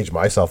 I'm going to age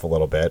myself a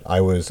little bit.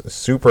 I was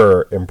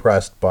super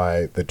impressed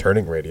by the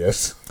turning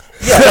radius.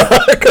 Yeah.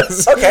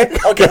 Okay.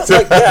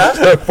 Like,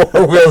 yeah.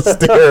 Four-wheel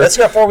steer. It's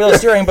got four-wheel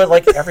steering, but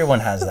like everyone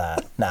has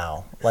that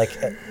now. Like,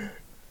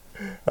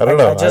 I don't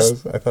know.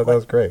 I thought that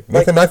was great.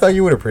 Nathan, I thought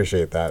you would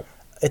appreciate that.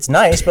 it's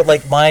nice, but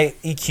like my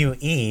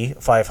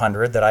EQE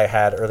 500 that I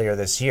had earlier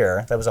this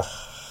year, that was a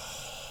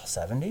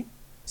 70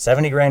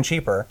 grand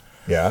cheaper.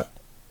 Yeah.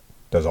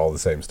 Does all the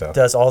same stuff.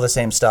 Does all the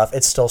same stuff.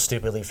 It's still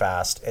stupidly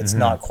fast. It's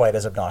not quite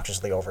as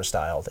obnoxiously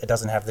overstyled. It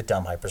doesn't have the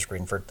dumb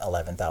hyperscreen for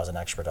 $11,000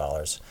 extra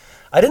dollars.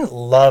 I didn't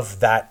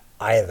love that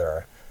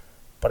either,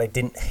 but I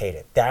didn't hate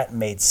it. That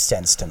made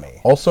sense to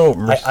me. Also,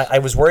 I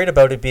was worried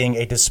about it being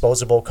a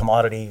disposable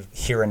commodity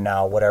here and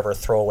now, whatever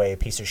throwaway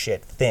piece of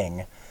shit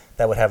thing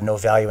that would have no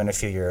value in a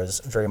few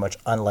years, very much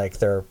unlike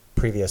their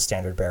previous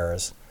standard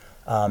bearers.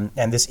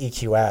 And this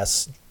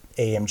EQS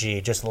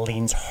AMG just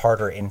leans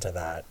harder into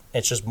that.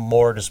 It's just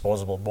more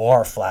disposable,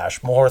 more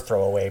flash, more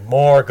throwaway,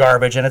 more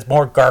garbage, and it's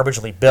more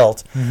garbagely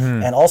built.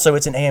 And also,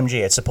 it's an AMG.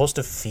 It's supposed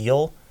to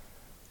feel...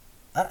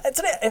 it's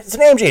an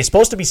AMG. It's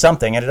supposed to be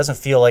something, and it doesn't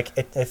feel like...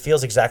 It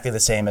feels exactly the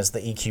same as the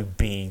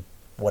EQB,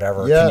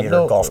 whatever,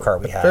 commuter golf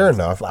cart we had fair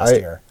enough. last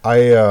year.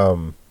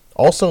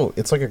 Also,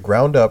 it's like a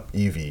ground-up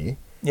EV.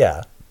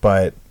 Yeah.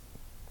 But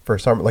for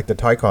some... Like, the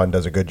Taycan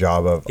does a good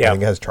job of... Yeah. I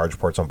think it has charge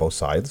ports on both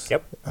sides.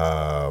 Yep.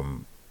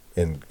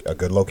 In a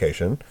good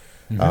location.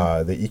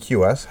 The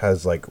EQS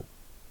has like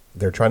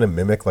they're trying to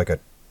mimic like a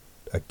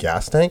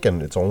gas tank,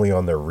 and it's only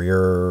on the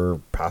rear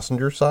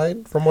passenger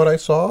side from what I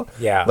saw.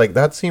 Yeah. Like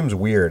that seems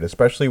weird,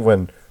 especially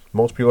when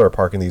most people are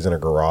parking these in a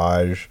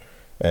garage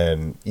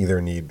and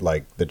either need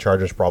like the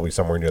charger's probably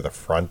somewhere near the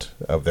front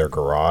of their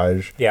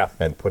garage. Yeah.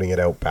 And putting it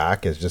out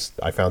back is just,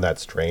 I found that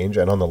strange.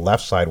 And on the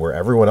left side where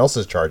everyone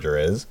else's charger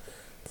is,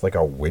 it's like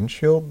a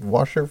windshield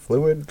washer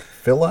fluid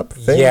fill up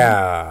thing.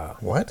 Yeah.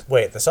 What?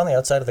 Wait, that's on the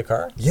outside of the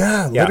car?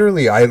 Yeah, Yeah.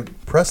 literally. I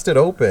pressed it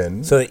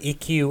open. So the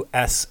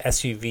EQS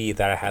SUV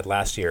that I had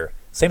last year,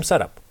 same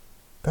setup.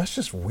 That's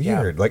just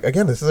weird. Like,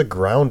 again, this is a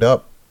ground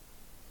up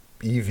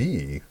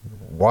EV.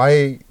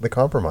 Why the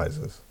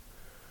compromises?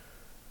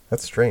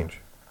 That's strange.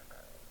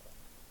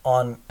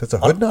 Does the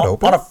hood not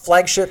open? On a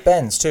flagship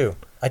Benz, too.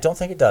 I don't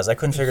think it does. I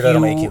couldn't figure it out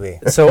on my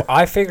EQE. So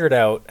I figured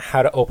out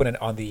how to open it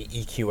on the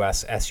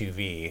EQS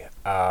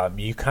SUV.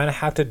 You kind of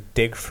have to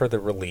dig for the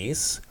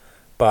release,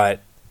 but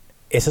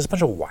it's just a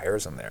bunch of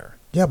wires in there.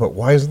 Yeah, but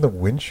why isn't the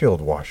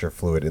windshield washer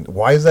fluid in?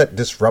 Why is that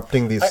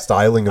disrupting the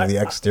styling of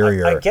the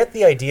exterior? I get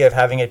the idea of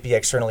having it be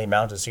externally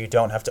mounted so you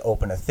don't have to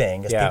open a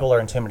thing, because Yeah. people are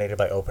intimidated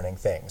by opening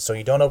things. So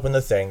you don't open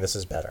the thing, this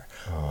is better.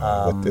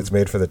 It's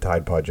made for the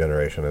Tide Pod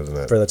generation, isn't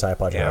it? For the Tide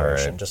Pod Yeah,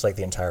 generation, right. just like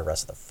the entire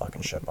rest of the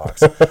fucking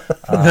shitbox.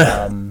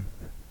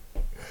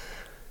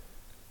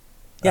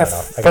 Yeah,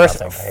 I got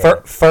nothing. I hate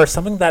it. for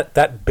something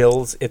that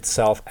builds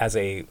itself as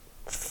a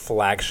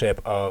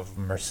flagship of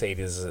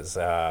Mercedes's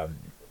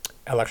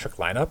electric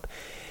lineup,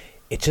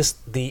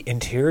 the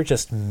interior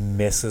just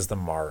misses the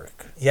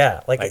mark.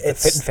 Yeah, like The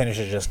it's fit and finish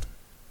is just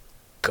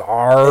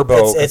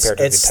garbo it's compared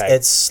to the Taycan.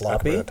 it's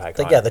sloppy. compared to the Like,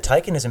 Taycan. yeah, the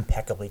Taycan is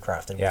impeccably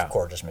crafted Yeah. with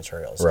gorgeous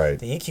materials. Right.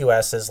 The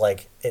EQS is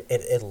like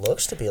it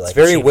looks to be like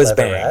very cheap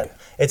whiz-bang. leatherette.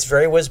 It's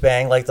very whiz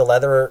bang, like the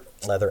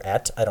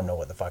leatherette. I don't know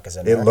what the fuck is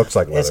in It there. looks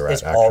like It's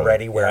leatherette, actually.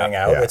 already wearing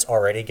Yeah. out. Yeah. It's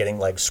already getting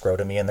like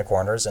scrotumy in the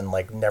corners and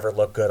like never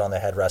looked good on the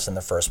headrest in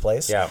the first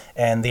place. Yeah.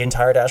 And the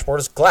entire dashboard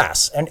is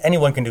glass, and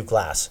anyone can do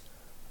glass.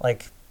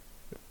 Like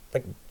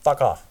fuck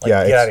off. Like, Yeah,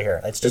 get it's- out of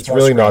here. It's just It's more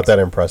really not screens. that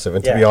impressive.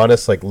 And to be Yeah.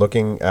 honest, like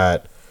looking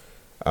at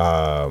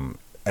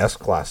S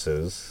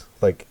classes,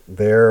 like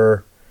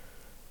they're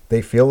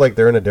they feel like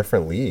they're in a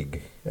different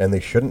league, and they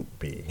shouldn't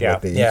be. Yeah.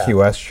 Like the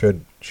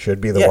EQS should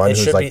be the one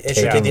who's like it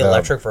should be the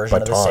electric version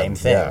baton. of the same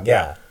thing.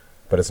 Yeah.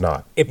 But it's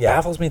not. It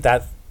baffles me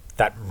that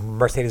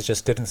Mercedes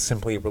just didn't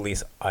simply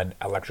release an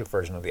electric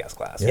version of the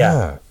S-Class.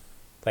 Yeah.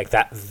 Like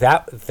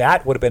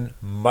that would have been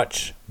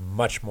much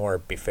more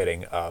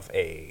befitting of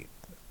the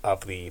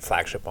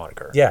flagship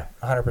moniker. Yeah,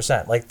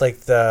 100%. Like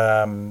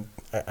the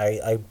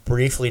I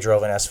briefly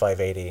drove an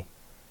S580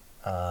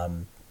 a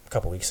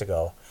couple weeks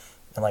ago,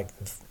 and like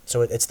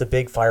so it's the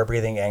big fire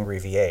breathing angry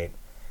V8,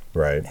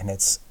 Right. and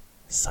it's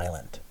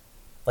silent.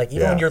 Like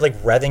even when you're like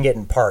revving it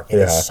in park, it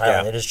is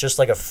silent. It is just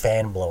like a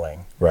fan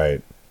blowing.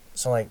 Right.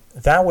 So like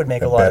that would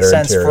make a lot of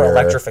sense for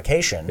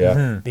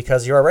electrification,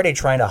 because you're already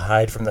trying to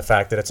hide from the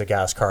fact that it's a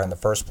gas car in the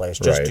first place.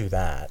 Just do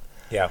that.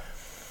 Yeah.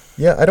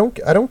 Yeah, I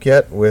don't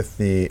get with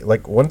the,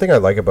 like, one thing I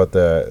like about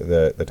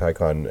the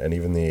Taycan and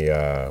even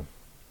the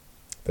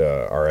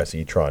RS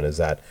e-tron is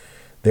that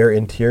their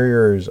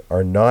interiors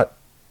are not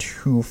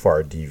too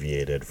far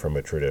deviated from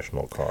a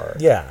traditional car.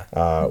 Yeah.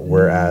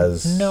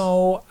 Whereas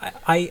No,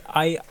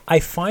 I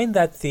find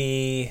that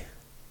the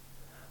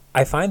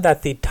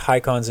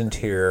Taycan's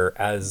interior,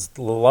 as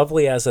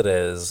lovely as it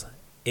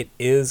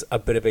is a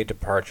bit of a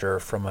departure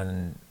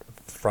from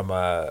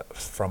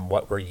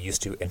what we're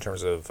used to in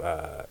terms of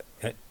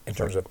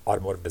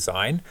automotive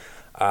design.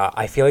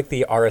 I feel like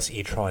the RS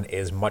e-tron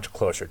is much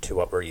closer to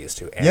what we're used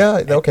to.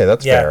 Okay,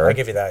 that's fair. I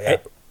give you that. Yeah.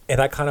 And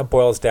that kind of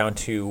boils down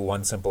to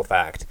one simple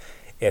fact: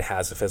 it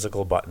has the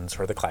physical buttons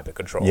for the climate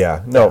control.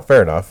 Yeah, no,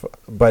 fair enough.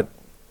 But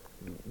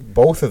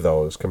both of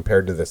those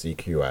compared to this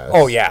EQS.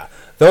 Oh yeah,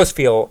 those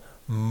feel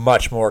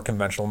much more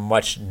conventional,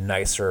 much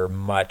nicer,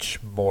 much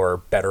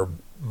better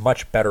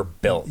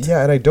built.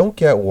 Yeah, and I don't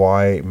get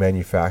why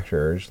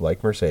manufacturers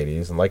like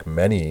Mercedes and like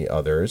many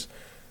others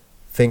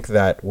think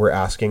that we're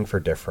asking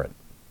for different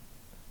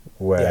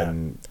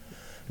when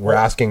we're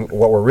asking,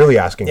 what we're really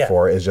asking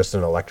for is just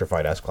an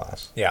electrified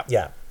S-Class. Yeah.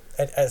 Yeah.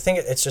 I think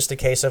it's just a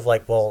case of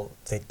like, well,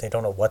 they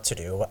don't know what to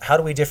do. How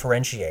do we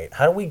differentiate?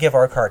 How do we give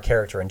our car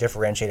character and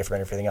differentiate it from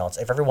everything else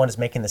if everyone is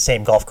making the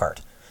same golf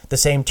cart, the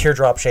same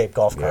teardrop-shaped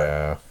golf cart?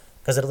 Yeah.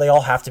 Because they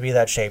all have to be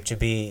that shape to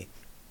be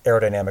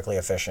aerodynamically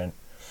efficient.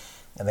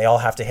 And they all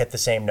have to hit the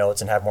same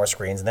notes and have more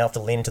screens. And they have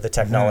to lean into the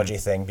technology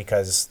thing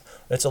because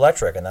it's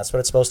electric. And that's what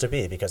it's supposed to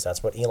be because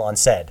that's what Elon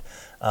said.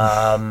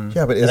 Yeah,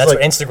 but and that's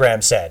what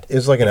Instagram said.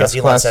 Is like an because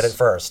S-Class, Elon said it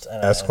first.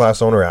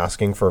 S-Class owner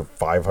asking for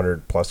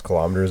 500 plus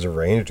kilometers of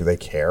range. Do they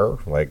care?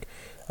 Like,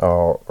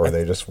 or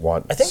they just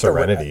want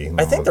serenity?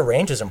 I think the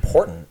range is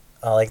important.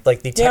 Like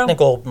the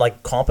technical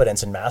like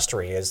competence and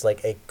mastery is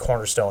like a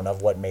cornerstone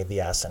of what made the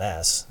S and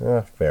S.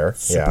 Fair.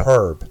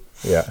 Superb.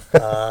 Yeah.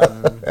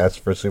 S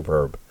for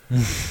superb.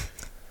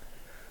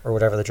 Or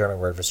whatever the German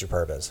word for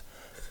superb is.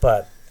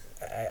 But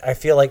I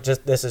feel like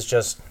this is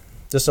just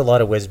a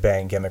lot of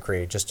whiz-bang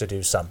gimmickry just to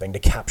do something, to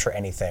capture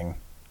anything.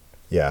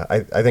 Yeah,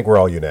 I think we're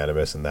all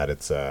unanimous in that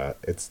it's a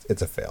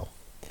fail.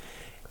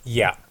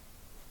 Yeah.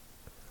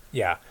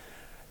 Yeah.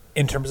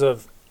 In terms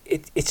of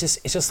it's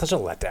just such a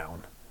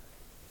letdown.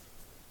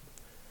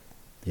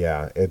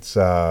 Yeah, it's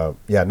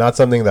not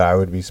something that I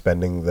would be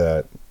spending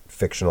the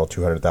fictional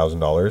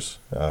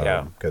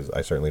 $200,000 because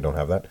I certainly don't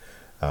have that.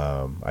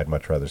 I'd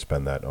much rather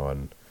spend that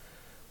on,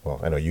 well,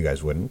 I know you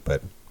guys wouldn't,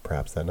 but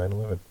perhaps that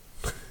 911.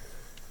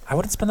 I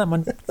wouldn't spend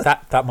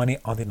that money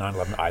on the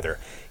 911 either.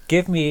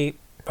 Give me,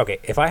 okay,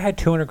 if I had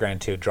 $200,000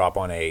 to drop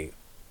on a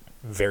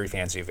very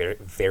fancy, very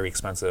very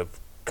expensive,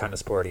 kind of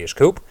sporty-ish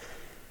coupe,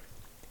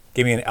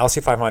 give me an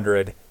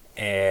LC500,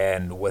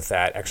 and with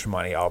that extra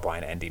money, I'll buy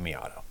an ND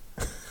Miata.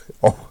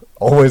 Oh,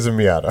 always a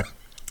Miata.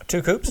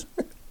 2 coupes?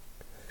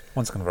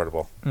 One's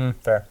convertible.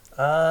 Fair.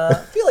 I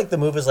feel like the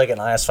move is like an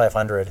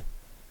IS500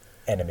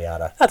 and a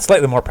Miata. That's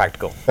slightly more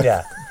practical.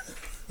 Yeah.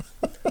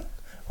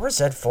 Or a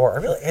Z4.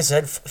 I really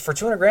for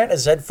 $200,000 a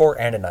Z4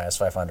 and an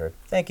IS500.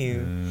 Thank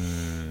you.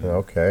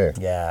 Okay.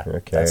 Yeah.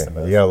 Okay. That's the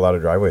move. You got a lot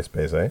of driveway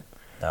space, eh?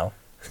 No.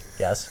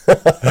 Yes.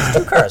 It's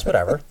 2 cars.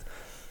 Whatever.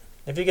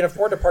 If you can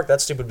afford to park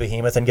that stupid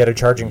behemoth and get a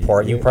charging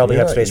port, you probably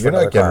have space for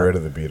another car. You're not getting rid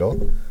of the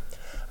Beetle.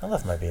 I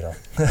love my Beetle.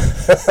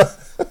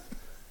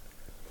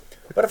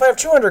 But if I have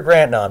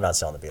 $200,000, no, I'm not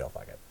selling the Beetle.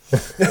 Fuck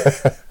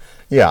it.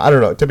 Yeah, I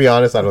don't know. To be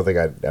honest, I don't think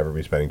I'd ever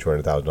be spending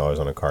 $200,000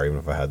 on a car, even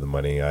if I had the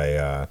money.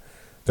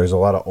 There's a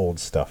lot of old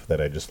stuff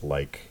that I just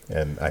like,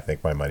 and I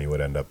think my money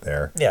would end up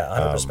there. Yeah,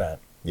 100%.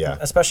 Yeah.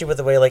 Especially with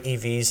the way like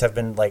EVs have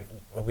been like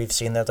we've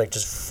seen that like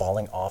just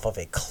falling off of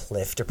a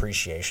cliff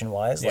depreciation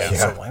wise. Like,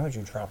 so why would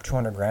you drop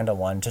 $200,000 on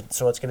one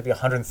so it's going to be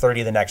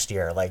 $130,000 the next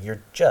year? Like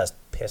you're just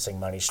pissing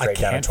money straight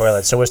down the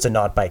toilet so as to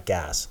not bite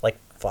gas. Like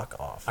fuck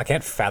off. I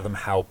can't fathom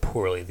how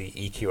poorly the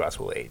EQS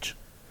will age.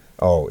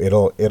 Oh,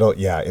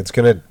 it's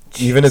gonna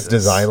even its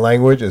design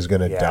language is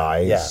gonna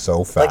die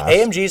so fast. Like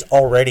AMG's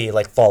already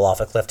like fall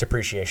off a cliff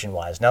depreciation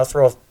wise. Now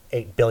throw a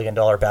 $8 billion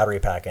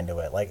battery pack into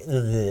it. Like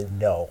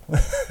no.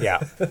 Yeah.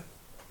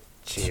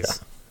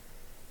 Jeez.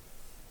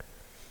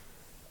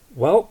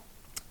 Well,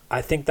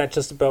 I think that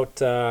just about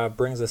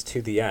brings us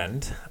to the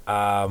end.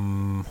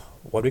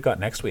 What do we got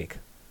next week?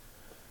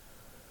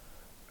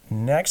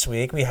 Next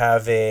week, we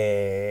have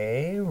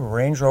a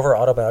Range Rover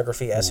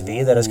Autobiography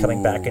SV that is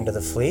coming back into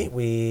the fleet.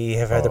 We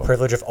have had the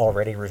privilege of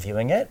already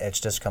reviewing it. It's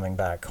just coming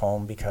back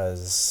home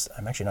because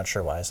I'm actually not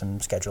sure why. Some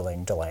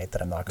scheduling delay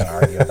that I'm not going to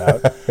argue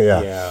about.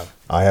 Yeah.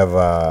 I have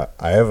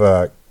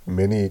a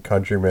Mini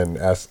Countryman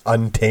S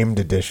Untamed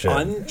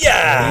Edition.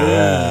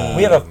 Yeah!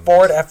 We have a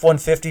Ford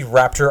F-150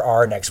 Raptor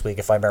R next week,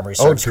 if my memory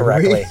serves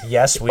correctly.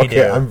 Yes, we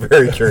do. I'm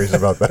very curious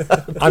about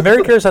that. I'm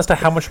very curious as to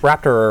how much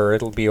Raptor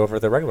it'll be over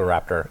the regular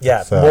Raptor.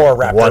 Yeah, more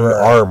Raptor. One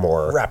R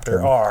more.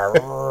 Raptor R.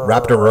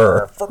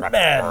 Raptor for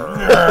men.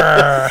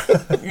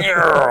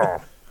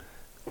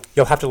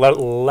 You'll have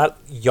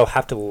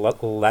to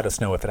let us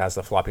know if it has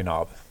the floppy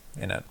knob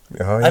in it.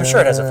 I'm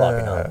sure it has a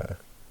floppy knob.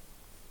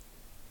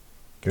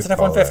 Good it's an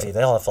F-150.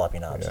 They all have floppy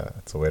knobs. Yeah,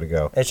 that's the way to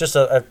go. It's just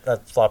a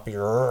floppy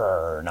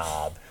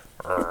knob.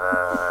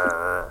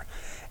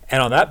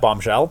 And on that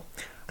bombshell,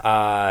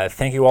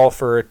 thank you all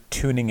for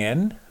tuning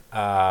in.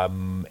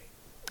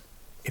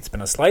 It's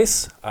been a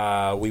slice.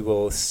 We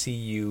will see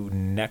you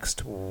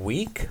next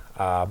week.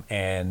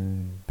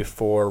 And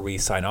before we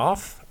sign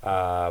off,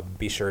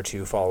 be sure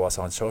to follow us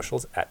on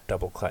socials at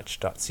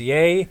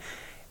doubleclutch.ca.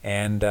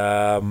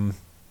 And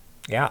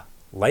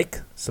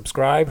like,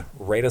 subscribe,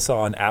 rate us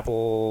on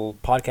Apple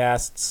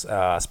Podcasts,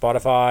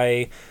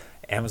 Spotify,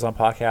 Amazon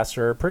Podcasts,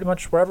 or pretty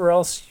much wherever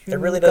else you. It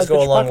really does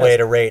go a long way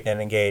to rate and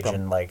engage,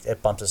 and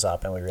it bumps us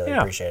up, and we really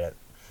appreciate it.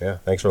 Yeah,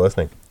 thanks for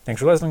listening.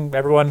 Thanks for listening,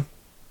 everyone.